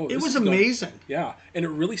credits. I'm like, oh, this it was amazing. Yeah. And it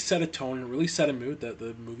really set a tone, and it really set a mood that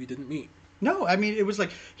the movie didn't meet. No, I mean, it was like,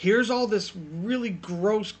 here's all this really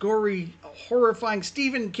gross, gory, horrifying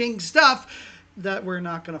Stephen King stuff that we're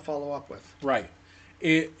not going to follow up with. Right.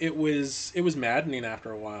 it was maddening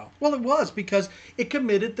after a while. Well, it was because it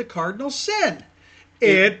committed the cardinal sin.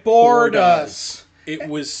 It bored us. It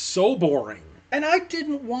was so boring. And I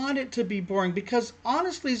didn't want it to be boring because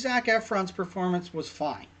honestly, Zac Efron's performance was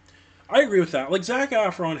fine. I agree with that. Like, Zac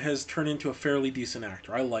Efron has turned into a fairly decent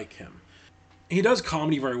actor. I like him. He does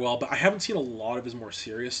comedy very well, but I haven't seen a lot of his more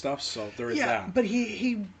serious stuff, so there is that. But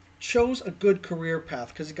he chose a good career path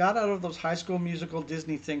because he got out of those High School Musical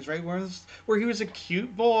Disney things, right? Where he was a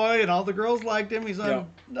cute boy and all the girls liked him. He's on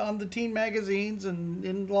the teen magazines and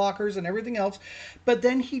in lockers and everything else. But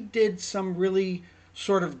then he did some really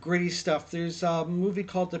sort of gritty stuff. There's a movie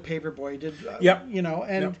called The Paperboy. He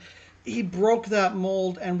did, he broke that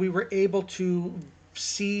mold, and we were able to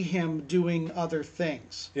see him doing other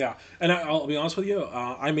things. Yeah, and I'll be honest with you,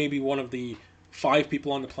 I may be one of the 5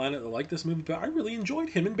 people on the planet that like this movie, but I really enjoyed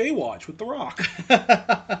him in Baywatch with The Rock.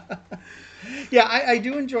 Yeah, I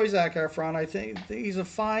do enjoy Zac Efron. I think he's a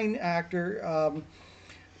fine actor.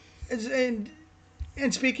 And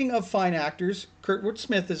speaking of fine actors, Kurtwood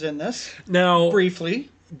Smith is in this. Now, briefly.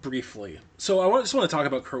 So I just want to talk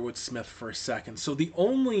about Kurtwood Smith for a second. So the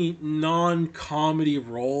only non-comedy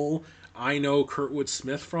role I know Kurtwood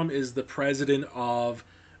Smith from is the president of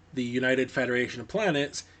the United Federation of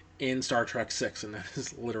Planets in Star Trek VI, and that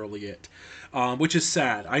is literally it. Which is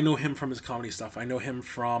sad. I know him from his comedy stuff. I know him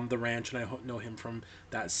from The Ranch, and I know him from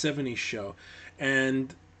that 70s show.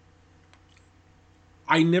 And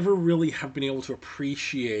I never really have been able to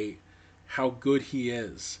appreciate how good he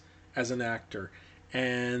is as an actor.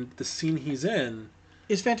 And the scene he's in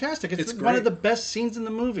is fantastic. It's one of the best scenes in the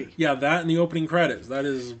movie. Yeah, that and the opening credits. That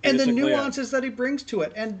is and the nuances that he brings to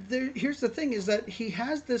it. And here's the thing: is that he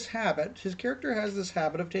has this habit. His character has this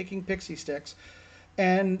habit of taking pixie sticks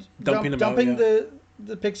and dumping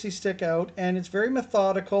the pixie stick out, and it's very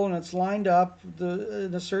methodical and it's lined up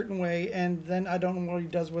in a certain way. And then I don't know what he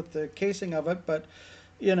does with the casing of it, but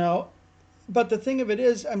But the thing of it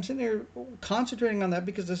is, I'm sitting there concentrating on that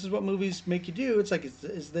because this is what movies make you do. It's like,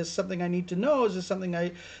 is this something I need to know? Is this something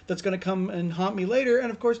that's going to come and haunt me later?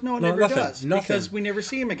 And of course, no, it never does. Because we never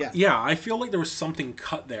see him again. Yeah, I feel like there was something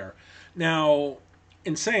cut there. Now,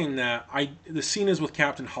 in saying that, the scene is with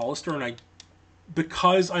Captain Hollister, and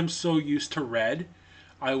because I'm so used to Red,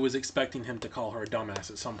 I was expecting him to call her a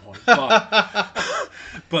dumbass at some point.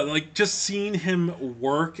 But like, just seeing him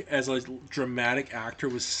work as a dramatic actor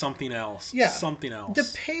was something else. Yeah. Something else.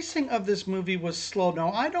 The pacing of this movie was slow.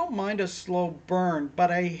 Now, I don't mind a slow burn,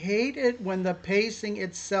 but I hate it when the pacing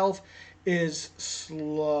itself is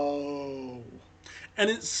slow. And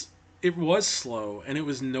it was slow, and it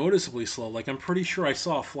was noticeably slow. Like, I'm pretty sure I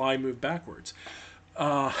saw a fly move backwards.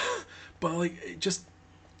 But like,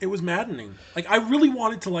 it was maddening. Like, I really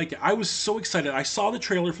wanted to like it. I was so excited. I saw the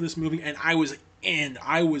trailer for this movie, and I was in.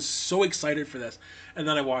 I was so excited for this. And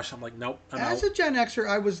then I watched it. I'm like, nope, I'm out. As a Gen Xer,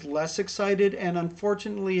 I was less excited, and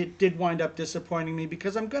unfortunately, it did wind up disappointing me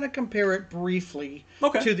because I'm going to compare it briefly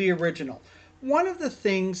to the original. One of the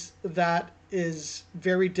things that is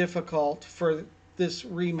very difficult for this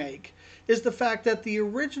remake is the fact that the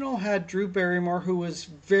original had Drew Barrymore, who was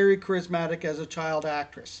very charismatic as a child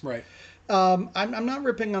actress. Right. I'm not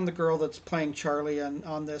ripping on the girl that's playing Charlie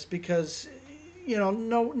on this because,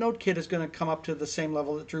 no kid is going to come up to the same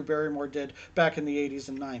level that Drew Barrymore did back in the 80s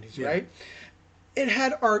and 90s, right? It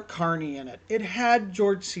had Art Carney in it. It had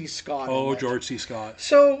George C. Scott in it. Oh, George C. Scott.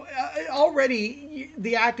 So already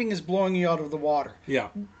the acting is blowing you out of the water. Yeah.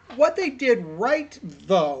 What they did right,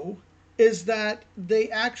 though, is that they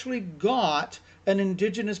actually got an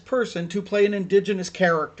indigenous person to play an indigenous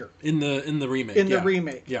character. In the remake. The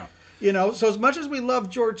remake. Yeah. So as much as we love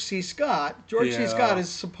George C. Scott, C. Scott is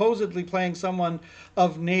supposedly playing someone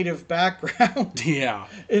of native background. Yeah.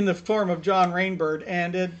 In the form of John Rainbird.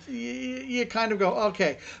 And you kind of go,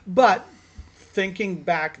 okay. But thinking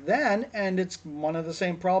back then, and it's one of the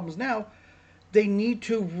same problems now, they need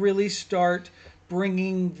to really start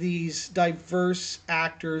bringing these diverse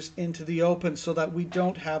actors into the open so that we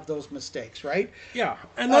don't have those mistakes, right? Yeah,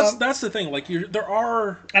 and that's the thing. Like, there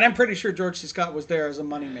are, and I'm pretty sure George C. Scott was there as a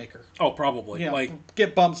moneymaker. Oh, probably. Like,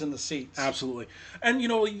 get bums in the seats. Absolutely, and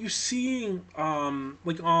you see,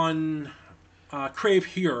 like on Crave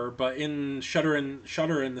here, but in Shudder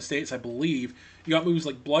in the States, I believe you got movies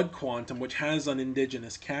like Blood Quantum, which has an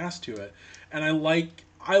indigenous cast to it, and I like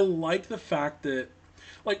the fact that,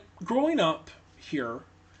 like, growing up here,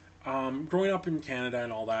 growing up in Canada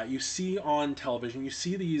and all that, you see on television, you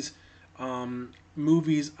see these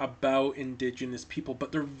movies about indigenous people,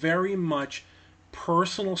 but they're very much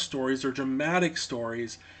personal stories, they're dramatic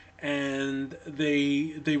stories, and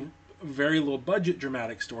they very low budget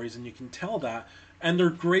dramatic stories, and you can tell that. and they're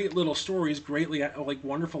great little stories, greatly like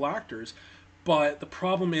wonderful actors. But the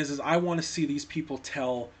problem is I want to see these people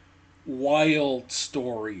tell wild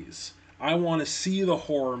stories. I want to see the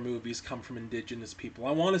horror movies come from indigenous people.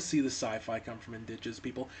 I want to see the sci-fi come from indigenous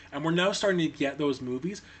people. And we're now starting to get those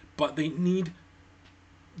movies, but they need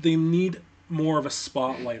more of a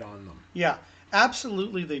spotlight on them. Yeah,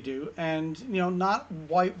 absolutely they do, and not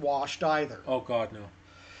whitewashed either. Oh God, no.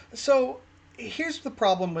 So here's the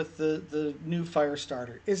problem with the new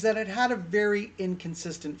Firestarter is that it had a very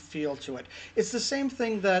inconsistent feel to it. It's the same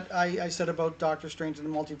thing that I said about Doctor Strange and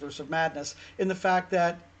the Multiverse of Madness, in the fact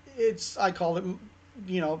that I call it,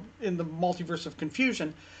 in the Multiverse of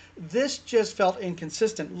Confusion. This just felt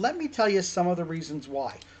inconsistent. Let me tell you some of the reasons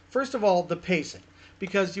why. First of all, the pacing,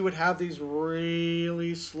 because you would have these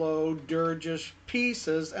really slow, dirgish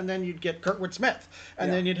pieces, and then you'd get Kurtwood Smith,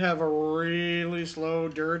 and then you'd have a really slow,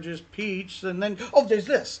 dirgish Peach, and then, oh, there's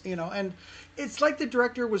this, and it's like the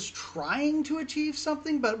director was trying to achieve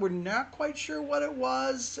something, but we're not quite sure what it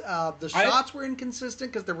was. The shots were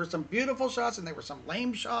inconsistent, because there were some beautiful shots, and there were some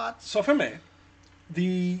lame shots. So if I may,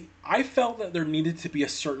 I felt that there needed to be a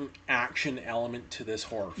certain action element to this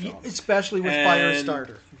horror film. Especially with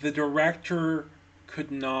Firestarter. The director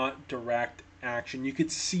could not direct action. You could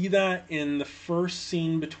see that in the first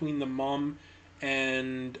scene between the mom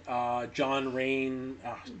and John Rainbird.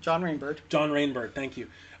 John Rainbird, thank you.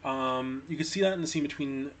 You could see that in the scene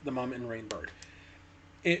between the mom and Rainbird.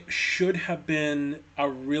 It should have been a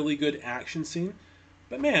really good action scene,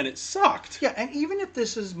 but man, it sucked. Yeah, and even if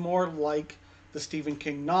this is more like the Stephen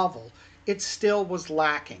King novel, it still was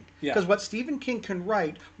lacking. Because what Stephen King can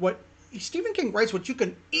write, Stephen King writes what you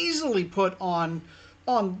can easily put on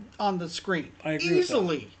the screen. I agree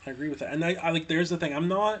easily. I agree with that. And I like, there's the thing. I'm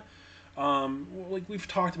not, like we've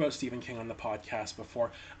talked about Stephen King on the podcast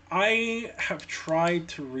before. I have tried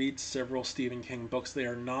to read several Stephen King books. They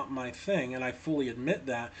are not my thing, and I fully admit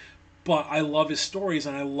that. But I love his stories,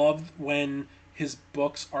 and I love when his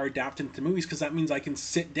books are adapted into movies, because that means I can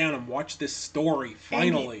sit down and watch this story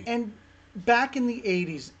finally. And back in the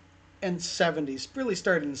 80s and 70s, really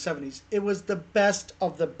started in the 70s, it was the best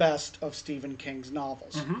of Stephen King's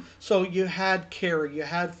novels. Mm-hmm. So you had Carrie, you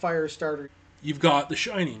had Firestarter. You've got The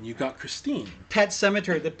Shining, you've got Christine. Pet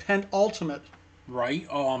Sematary, the penultimate. Right?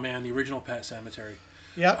 Oh man, the original Pet Sematary.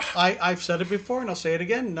 Yep, I've said it before and I'll say it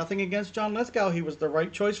again. Nothing against John Lithgow. He was the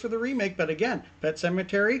right choice for the remake. But again, Pet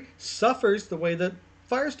Sematary suffers the way that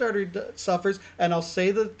Firestarter suffers. And I'll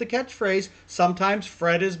say the catchphrase, sometimes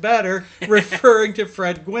Fred is better, referring to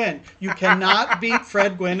Fred Gwynn. You cannot beat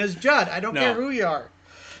Fred Gwynn as Judd. I don't care who you are.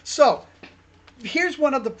 So, here's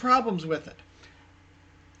one of the problems with it.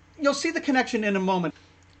 You'll see the connection in a moment.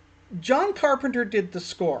 John Carpenter did the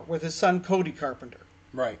score with his son Cody Carpenter.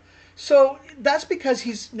 Right. So that's because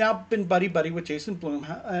he's now been buddy-buddy with Jason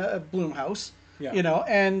Blumhouse,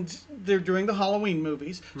 and they're doing the Halloween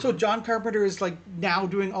movies. Mm-hmm. So John Carpenter is like now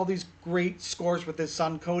doing all these great scores with his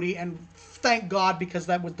son Cody, and thank God, because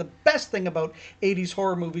that was the best thing about 80s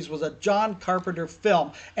horror movies, was a John Carpenter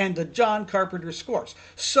film and the John Carpenter scores.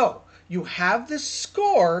 So you have this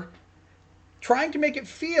score trying to make it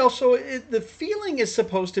feel the feeling is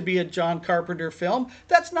supposed to be a John Carpenter film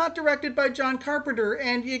that's not directed by John Carpenter,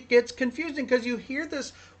 and it gets confusing because you hear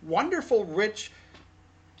this wonderful, rich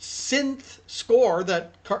synth score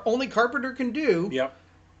that only Carpenter can do. Yep.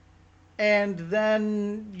 And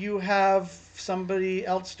then you have somebody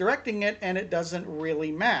else directing it, and it doesn't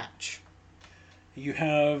really match. You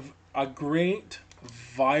have a great,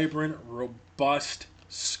 vibrant, robust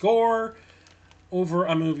score over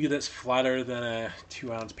a movie that's flatter than a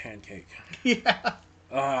 2-ounce pancake. Yeah.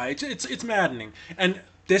 It's maddening. And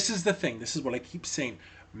this is the thing. This is what I keep saying.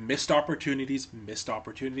 Missed opportunities, missed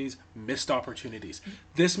opportunities, missed opportunities.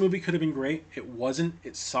 This movie could have been great. It wasn't.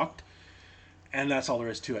 It sucked. And that's all there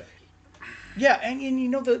is to it. Yeah, and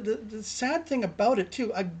the sad thing about it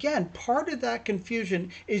too, again, part of that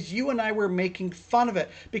confusion is you and I were making fun of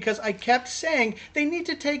it, because I kept saying they need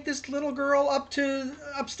to take this little girl up to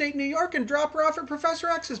upstate New York and drop her off at Professor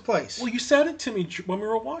X's place. Well, you said it to me when we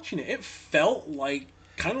were watching it. It felt like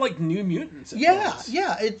kind of like New Mutants. Yeah.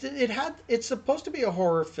 It's supposed to be a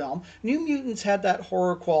horror film. New Mutants had that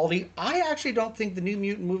horror quality. I actually don't think the New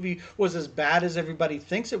Mutant movie was as bad as everybody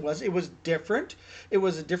thinks it was. It was different. It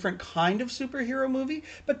was a different kind of superhero movie.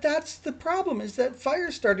 But that's the problem, is that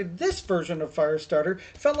this version of Firestarter,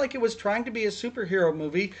 felt like it was trying to be a superhero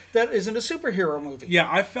movie that isn't a superhero movie. Yeah,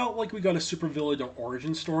 I felt like we got a supervillain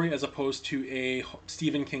origin story as opposed to a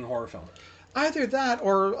Stephen King horror film. Either that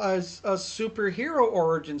or a superhero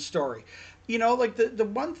origin story. like the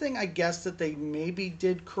one thing I guess that they maybe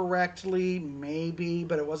did correctly, maybe,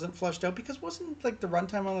 but it wasn't flushed out because wasn't like the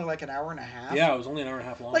runtime only like an hour and a half? Yeah, it was only an hour and a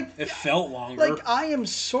half long. Like It felt longer. Like I am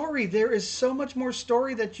sorry, there is so much more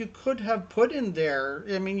story that you could have put in there.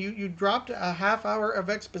 I mean, you dropped a half hour of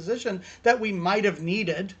exposition that we might have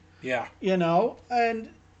needed. Yeah. And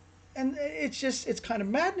it's kind of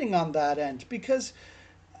maddening on that end because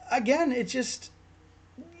again, it just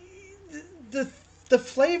the the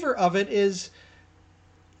flavor of it is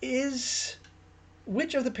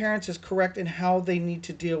which of the parents is correct in how they need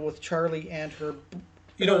to deal with Charlie and her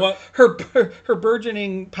You know what? her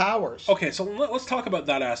burgeoning powers. Okay, so let's talk about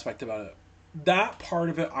that aspect about it. That part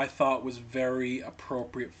of it I thought was very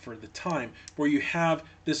appropriate for the time, where you have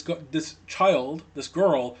this child, this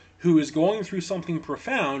girl, who is going through something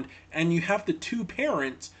profound, and you have the two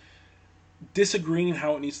parents disagreeing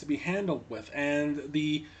how it needs to be handled with, and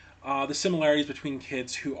the similarities between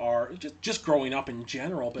kids who are just growing up in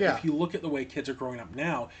general. But if you look at the way kids are growing up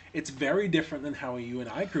now, it's very different than how you and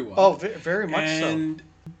I grew up. Oh, very much so. And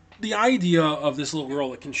the idea of this little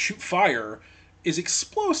girl that can shoot fire is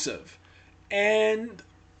explosive. And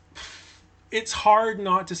it's hard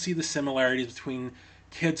not to see the similarities between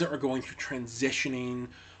kids that are going through transitioning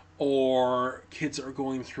or kids that are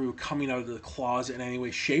going through coming out of the closet in any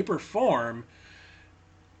way, shape, or form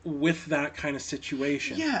with that kind of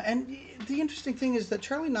situation. Yeah, and the interesting thing is that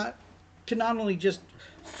Charlie can not only just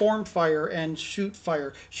form fire and shoot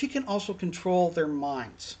fire, she can also control their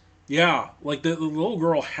minds. Yeah, like the little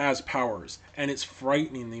girl has powers, and it's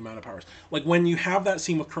frightening the amount of powers. Like when you have that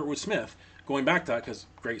scene with Kurtwood Smith, going back to that, because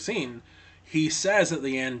great scene, he says at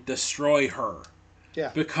the end, destroy her.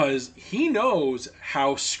 Yeah. Because he knows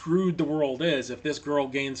how screwed the world is if this girl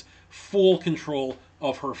gains full control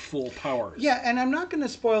of her full powers. Yeah, and I'm not going to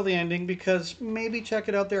spoil the ending because maybe check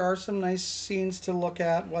it out. There are some nice scenes to look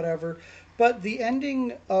at, whatever. But the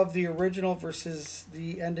ending of the original versus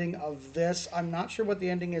the ending of this, I'm not sure what the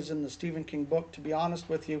ending is in the Stephen King book, to be honest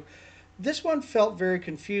with you. This one felt very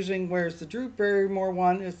confusing, whereas the Drew Barrymore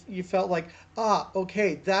one, you felt like,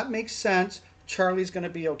 okay, that makes sense. Charlie's going to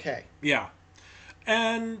be okay. Yeah.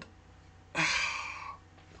 And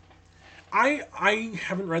I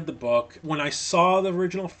haven't read the book. When I saw the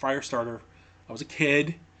original Firestarter, I was a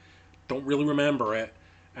kid, don't really remember it,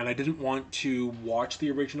 and I didn't want to watch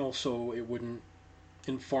the original so it wouldn't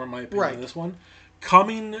inform my opinion of this one.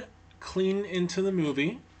 Coming clean into the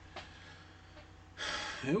movie,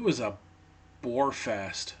 it was a bore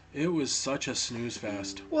fest. It was such a snooze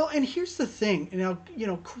fest. Well, and here's the thing. Now,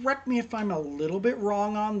 correct me if I'm a little bit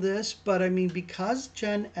wrong on this, but I mean, because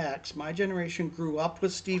Gen X, my generation, grew up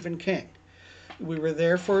with Stephen King. We were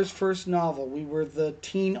there for his first novel. We were the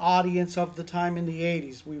teen audience of the time in the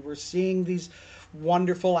 80s. We were seeing these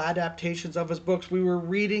wonderful adaptations of his books. We were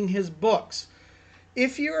reading his books.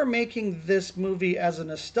 If you are making this movie as a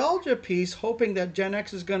nostalgia piece, hoping that Gen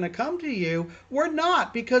X is going to come to you, we're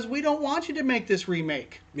not, because we don't want you to make this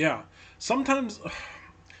remake. Yeah. Sometimes,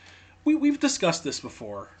 we've discussed this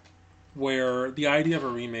before, where the idea of a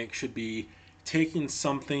remake should be taking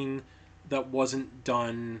something that wasn't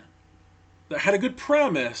done, that had a good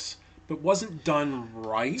premise, but wasn't done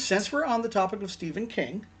right. Since we're on the topic of Stephen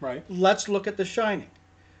King, right, let's look at The Shining.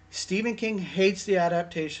 Stephen King hates the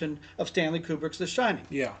adaptation of Stanley Kubrick's The Shining.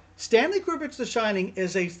 Yeah. Stanley Kubrick's The Shining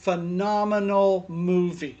is a phenomenal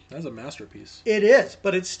movie. That's a masterpiece. It is,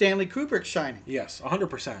 but it's Stanley Kubrick's Shining. Yes,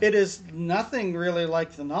 100%. It is nothing really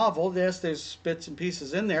like the novel. Yes, there's bits and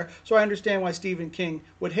pieces in there, so I understand why Stephen King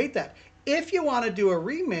would hate that. If you want to do a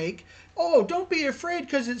remake, don't be afraid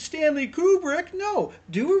because it's Stanley Kubrick. No,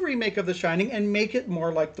 do a remake of The Shining and make it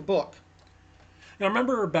more like the book. Now, I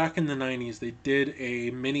remember back in the 90s, they did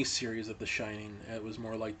a mini-series of The Shining. It was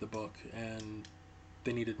more like the book, and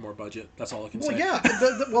they needed more budget. That's all I can say. Well,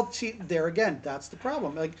 yeah. Well, see, there again, that's the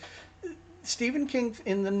problem. Like, Stephen King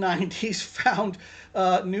in the 90s found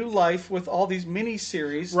new life with all these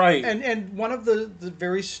mini-series. Right. And one of the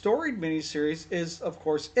very storied mini-series is, of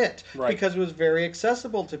course, It. Right. Because it was very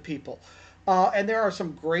accessible to people. And there are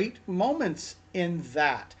some great moments in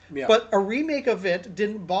that. Yeah. But a remake of It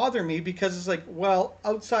didn't bother me because it's like, well,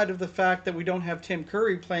 outside of the fact that we don't have Tim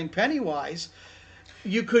Curry playing Pennywise,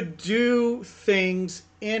 you could do things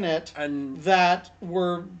in it that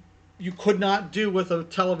you could not do with a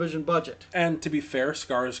television budget. And to be fair,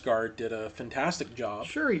 Skarsgård did a fantastic job.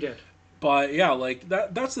 Sure he did. But yeah, like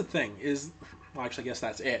that's the thing is, well, actually I guess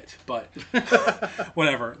that's it, but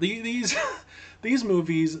whatever. These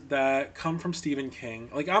movies that come from Stephen King,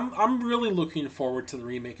 like I'm really looking forward to the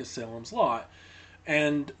remake of Salem's Lot,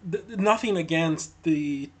 and nothing against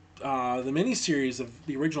the miniseries of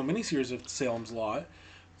the original miniseries of Salem's Lot,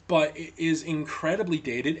 but it is incredibly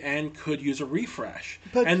dated and could use a refresh.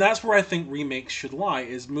 But- And that's where I think remakes should lie,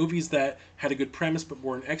 is movies that had a good premise but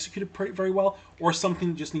weren't executed very well, or something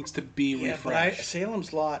that just needs to be Yeah, but refreshed.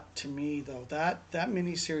 Salem's Lot, to me though, that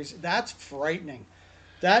miniseries, that's frightening.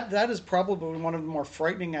 That is probably one of the more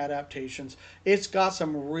frightening adaptations. It's got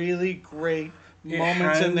some really great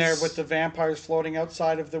moments in there with the vampires floating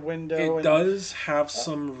outside of the window. It does have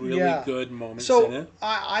some really good moments so in it.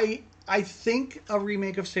 I think a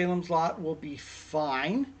remake of Salem's Lot will be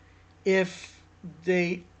fine if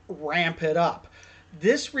they ramp it up.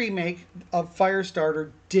 This remake of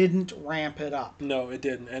Firestarter didn't ramp it up. No, it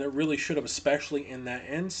didn't, and it really should have, especially in that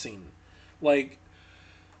end scene. Like,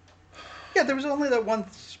 yeah, there was only that one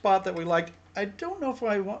spot that we liked. I don't know if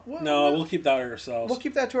I want. no, we'll keep that to ourselves. We'll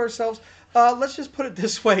keep that to ourselves. Let's just put it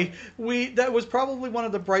this way: that was probably one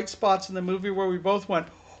of the bright spots in the movie where we both went,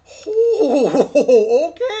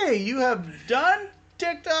 "Oh, okay, you have done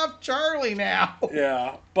ticked off Charlie now."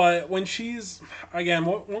 Yeah, but when she's again,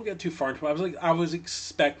 won't get too far into it. I was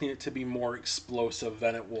expecting it to be more explosive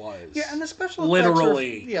than it was. Yeah, and the special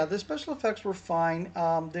literally, the special effects were fine.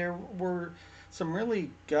 There were some really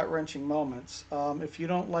gut-wrenching moments. If you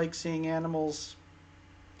don't like seeing animals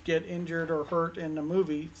get injured or hurt in a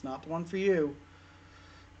movie, it's not the one for you.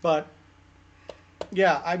 But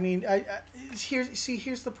yeah, I mean,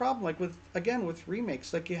 here's the problem. Like with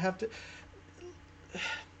remakes, like you have to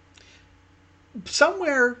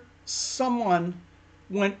somewhere someone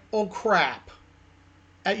went, oh crap,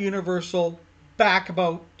 at Universal back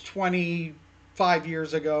about 25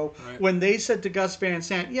 years ago, right, when they said to Gus Van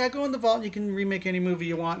Sant, yeah, go in the vault and you can remake any movie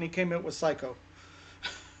you want, and he came out with Psycho.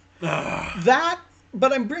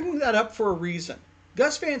 But I'm bringing that up for a reason.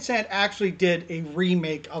 Gus Van Sant actually did a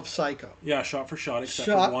remake of Psycho. Yeah, shot for shot, except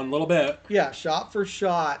for one little bit. Yeah, shot for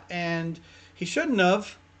shot. And he shouldn't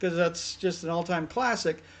have, because that's just an all-time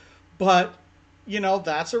classic. But,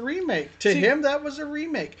 that's a remake. To him, that was a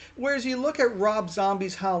remake. Whereas you look at Rob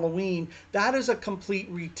Zombie's Halloween, that is a complete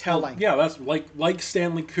retelling. Well, yeah, that's like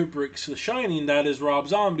Stanley Kubrick's The Shining, that is Rob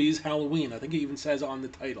Zombie's Halloween. I think it even says on the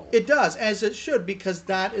title. It does, as it should, because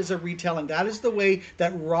that is a retelling. That is the way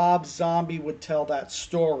that Rob Zombie would tell that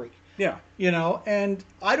story. Yeah. And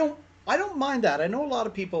I don't mind that. I know a lot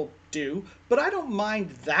of people do, but I don't mind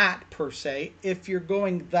that per se if you're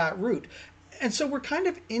going that route. And so we're kind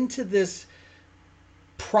of into this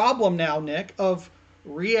problem now, Nick, of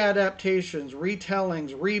readaptations,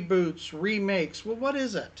 retellings, reboots, remakes. Well, what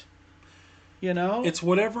is it? It's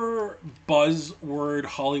whatever buzzword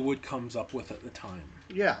Hollywood comes up with at the time.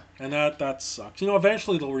 Yeah. And that sucks.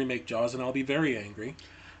 Eventually they'll remake Jaws and I'll be very angry.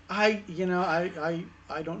 I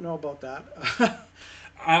don't know about that.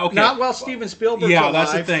 Okay. Not while Steven Spielberg's alive.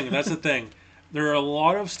 That's the thing. That's the thing. There are a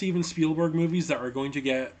lot of Steven Spielberg movies that are going to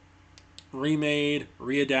get remade,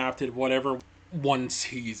 readapted, whatever, once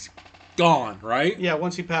he's gone, right? Yeah,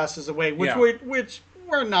 once he passes away, which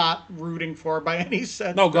we're not rooting for by any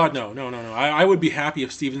sense. No, God, no. I would be happy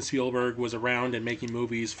if Steven Spielberg was around and making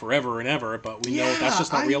movies forever and ever, but we know that's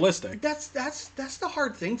just not realistic. That's the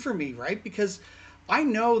hard thing for me, right? Because I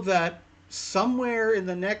know that somewhere in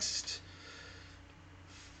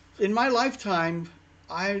my lifetime,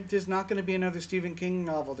 there's not going to be another Stephen King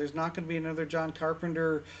novel. There's not going to be another John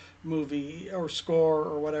Carpenter movie or score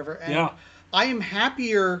or whatever. And I am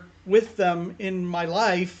happier with them in my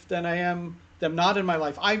life than I am them not in my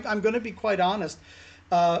life. I'm going to be quite honest.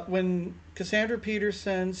 When Cassandra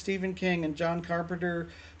Peterson, Stephen King, and John Carpenter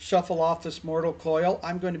shuffle off this mortal coil,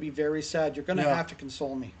 I'm going to be very sad. You're going to have to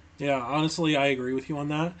console me. Yeah, honestly, I agree with you on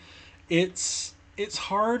that. It's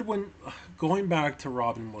hard when, going back to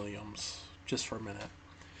Robin Williams, just for a minute,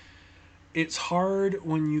 it's hard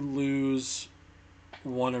when you lose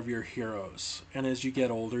one of your heroes. And as you get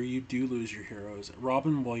older, you do lose your heroes.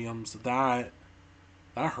 Robin Williams, that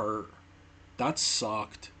hurt. That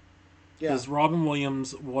sucked. Because Robin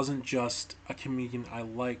Williams wasn't just a comedian I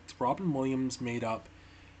liked. Robin Williams made up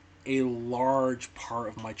a large part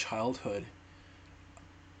of my childhood.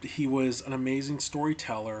 He was an amazing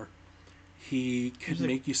storyteller. He could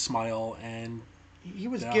make you smile, and he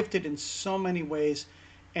was gifted in so many ways.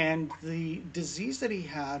 And the disease that he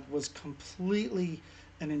had was completely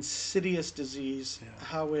an insidious disease. Yeah.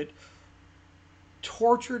 How it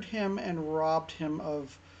tortured him and robbed him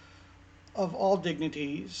of all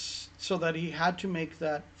dignities, so that he had to make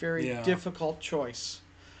that very difficult choice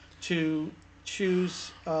to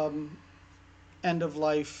choose end of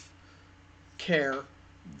life care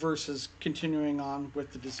versus continuing on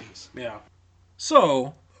with the disease. Yeah.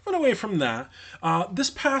 So, moving away from that, this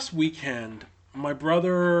past weekend, my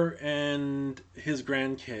brother and his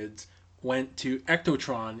grandkids went to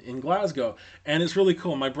Ectotron in Glasgow, and it's really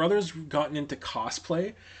cool. My brother's gotten into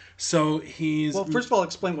cosplay, so he's... Well, first of all,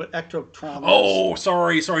 explain what Ectotron is. Oh,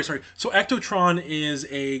 sorry. So Ectotron is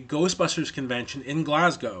a Ghostbusters convention in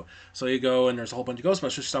Glasgow. So you go, and there's a whole bunch of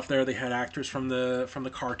Ghostbusters stuff there. They had actors from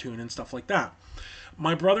the cartoon and stuff like that.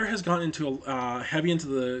 My brother has gotten into heavy into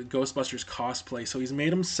the Ghostbusters cosplay, so he's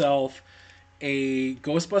made himself a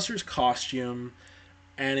Ghostbusters costume,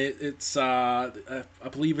 and it's I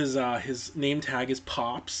believe his name tag is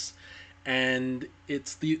Pops, and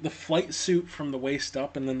it's the flight suit from the waist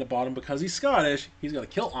up, and then the bottom, because he's Scottish, he's got a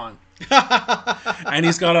kilt on. And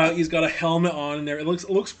he's got a helmet on in there. It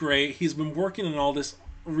looks great. He's been working on all this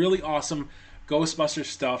really awesome Ghostbusters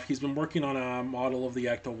stuff. He's been working on a model of the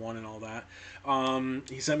Ecto-1 and all that.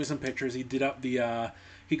 He sent me some pictures. He did up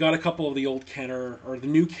he got a couple of the old Kenner, or the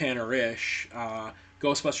new Kenner-ish,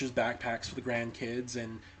 Ghostbusters backpacks for the grandkids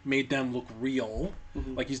and made them look real.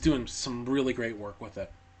 Mm-hmm. Like, he's doing some really great work with it.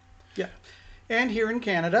 Yeah. And here in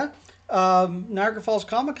Canada, Niagara Falls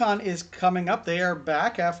Comic-Con is coming up. They are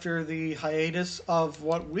back after the hiatus of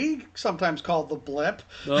what we sometimes call the blip.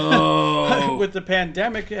 Oh. With the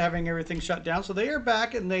pandemic having everything shut down. So they are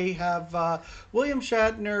back, and they have William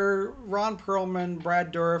Shatner, Ron Perlman,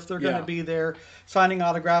 Brad Dourif. They're going to be there signing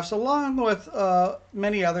autographs along with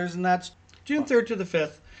many others, and that's June 3rd to the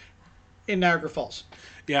 5th in Niagara Falls.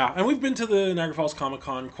 Yeah, and we've been to the Niagara Falls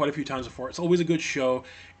Comic-Con quite a few times before. It's always a good show.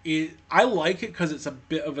 I like it because it's a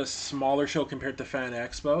bit of a smaller show compared to Fan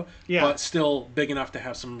Expo, but still big enough to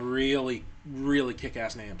have some really, really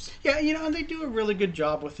kick-ass names. Yeah, and they do a really good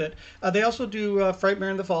job with it. They also do Frightmare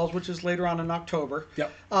in the Falls, which is later on in October.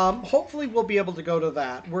 Yep. Hopefully we'll be able to go to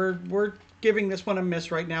that. We're giving this one a miss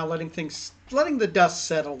right now, letting the dust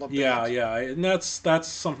settle a bit. Yeah, and that's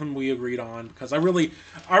something we agreed on, because I really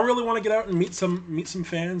want to get out and meet some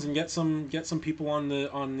fans and get some people on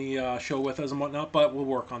the show with us and whatnot. But we'll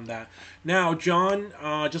work on that. Now, John,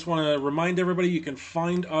 just want to remind everybody you can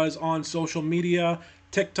find us on social media: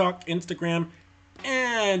 TikTok, Instagram,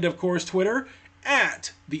 and of course Twitter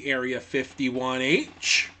at the Area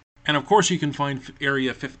 51H. And of course, you can find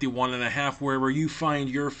Area 51.5 wherever you find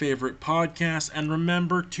your favorite podcasts. And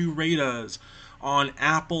remember to rate us on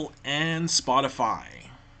Apple and Spotify.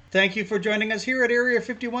 Thank you for joining us here at Area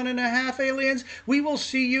 51.5, aliens. We will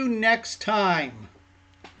see you next time.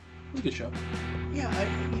 It was a good show. Yeah,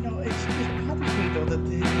 it bothers me, though, that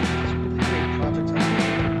these really great projects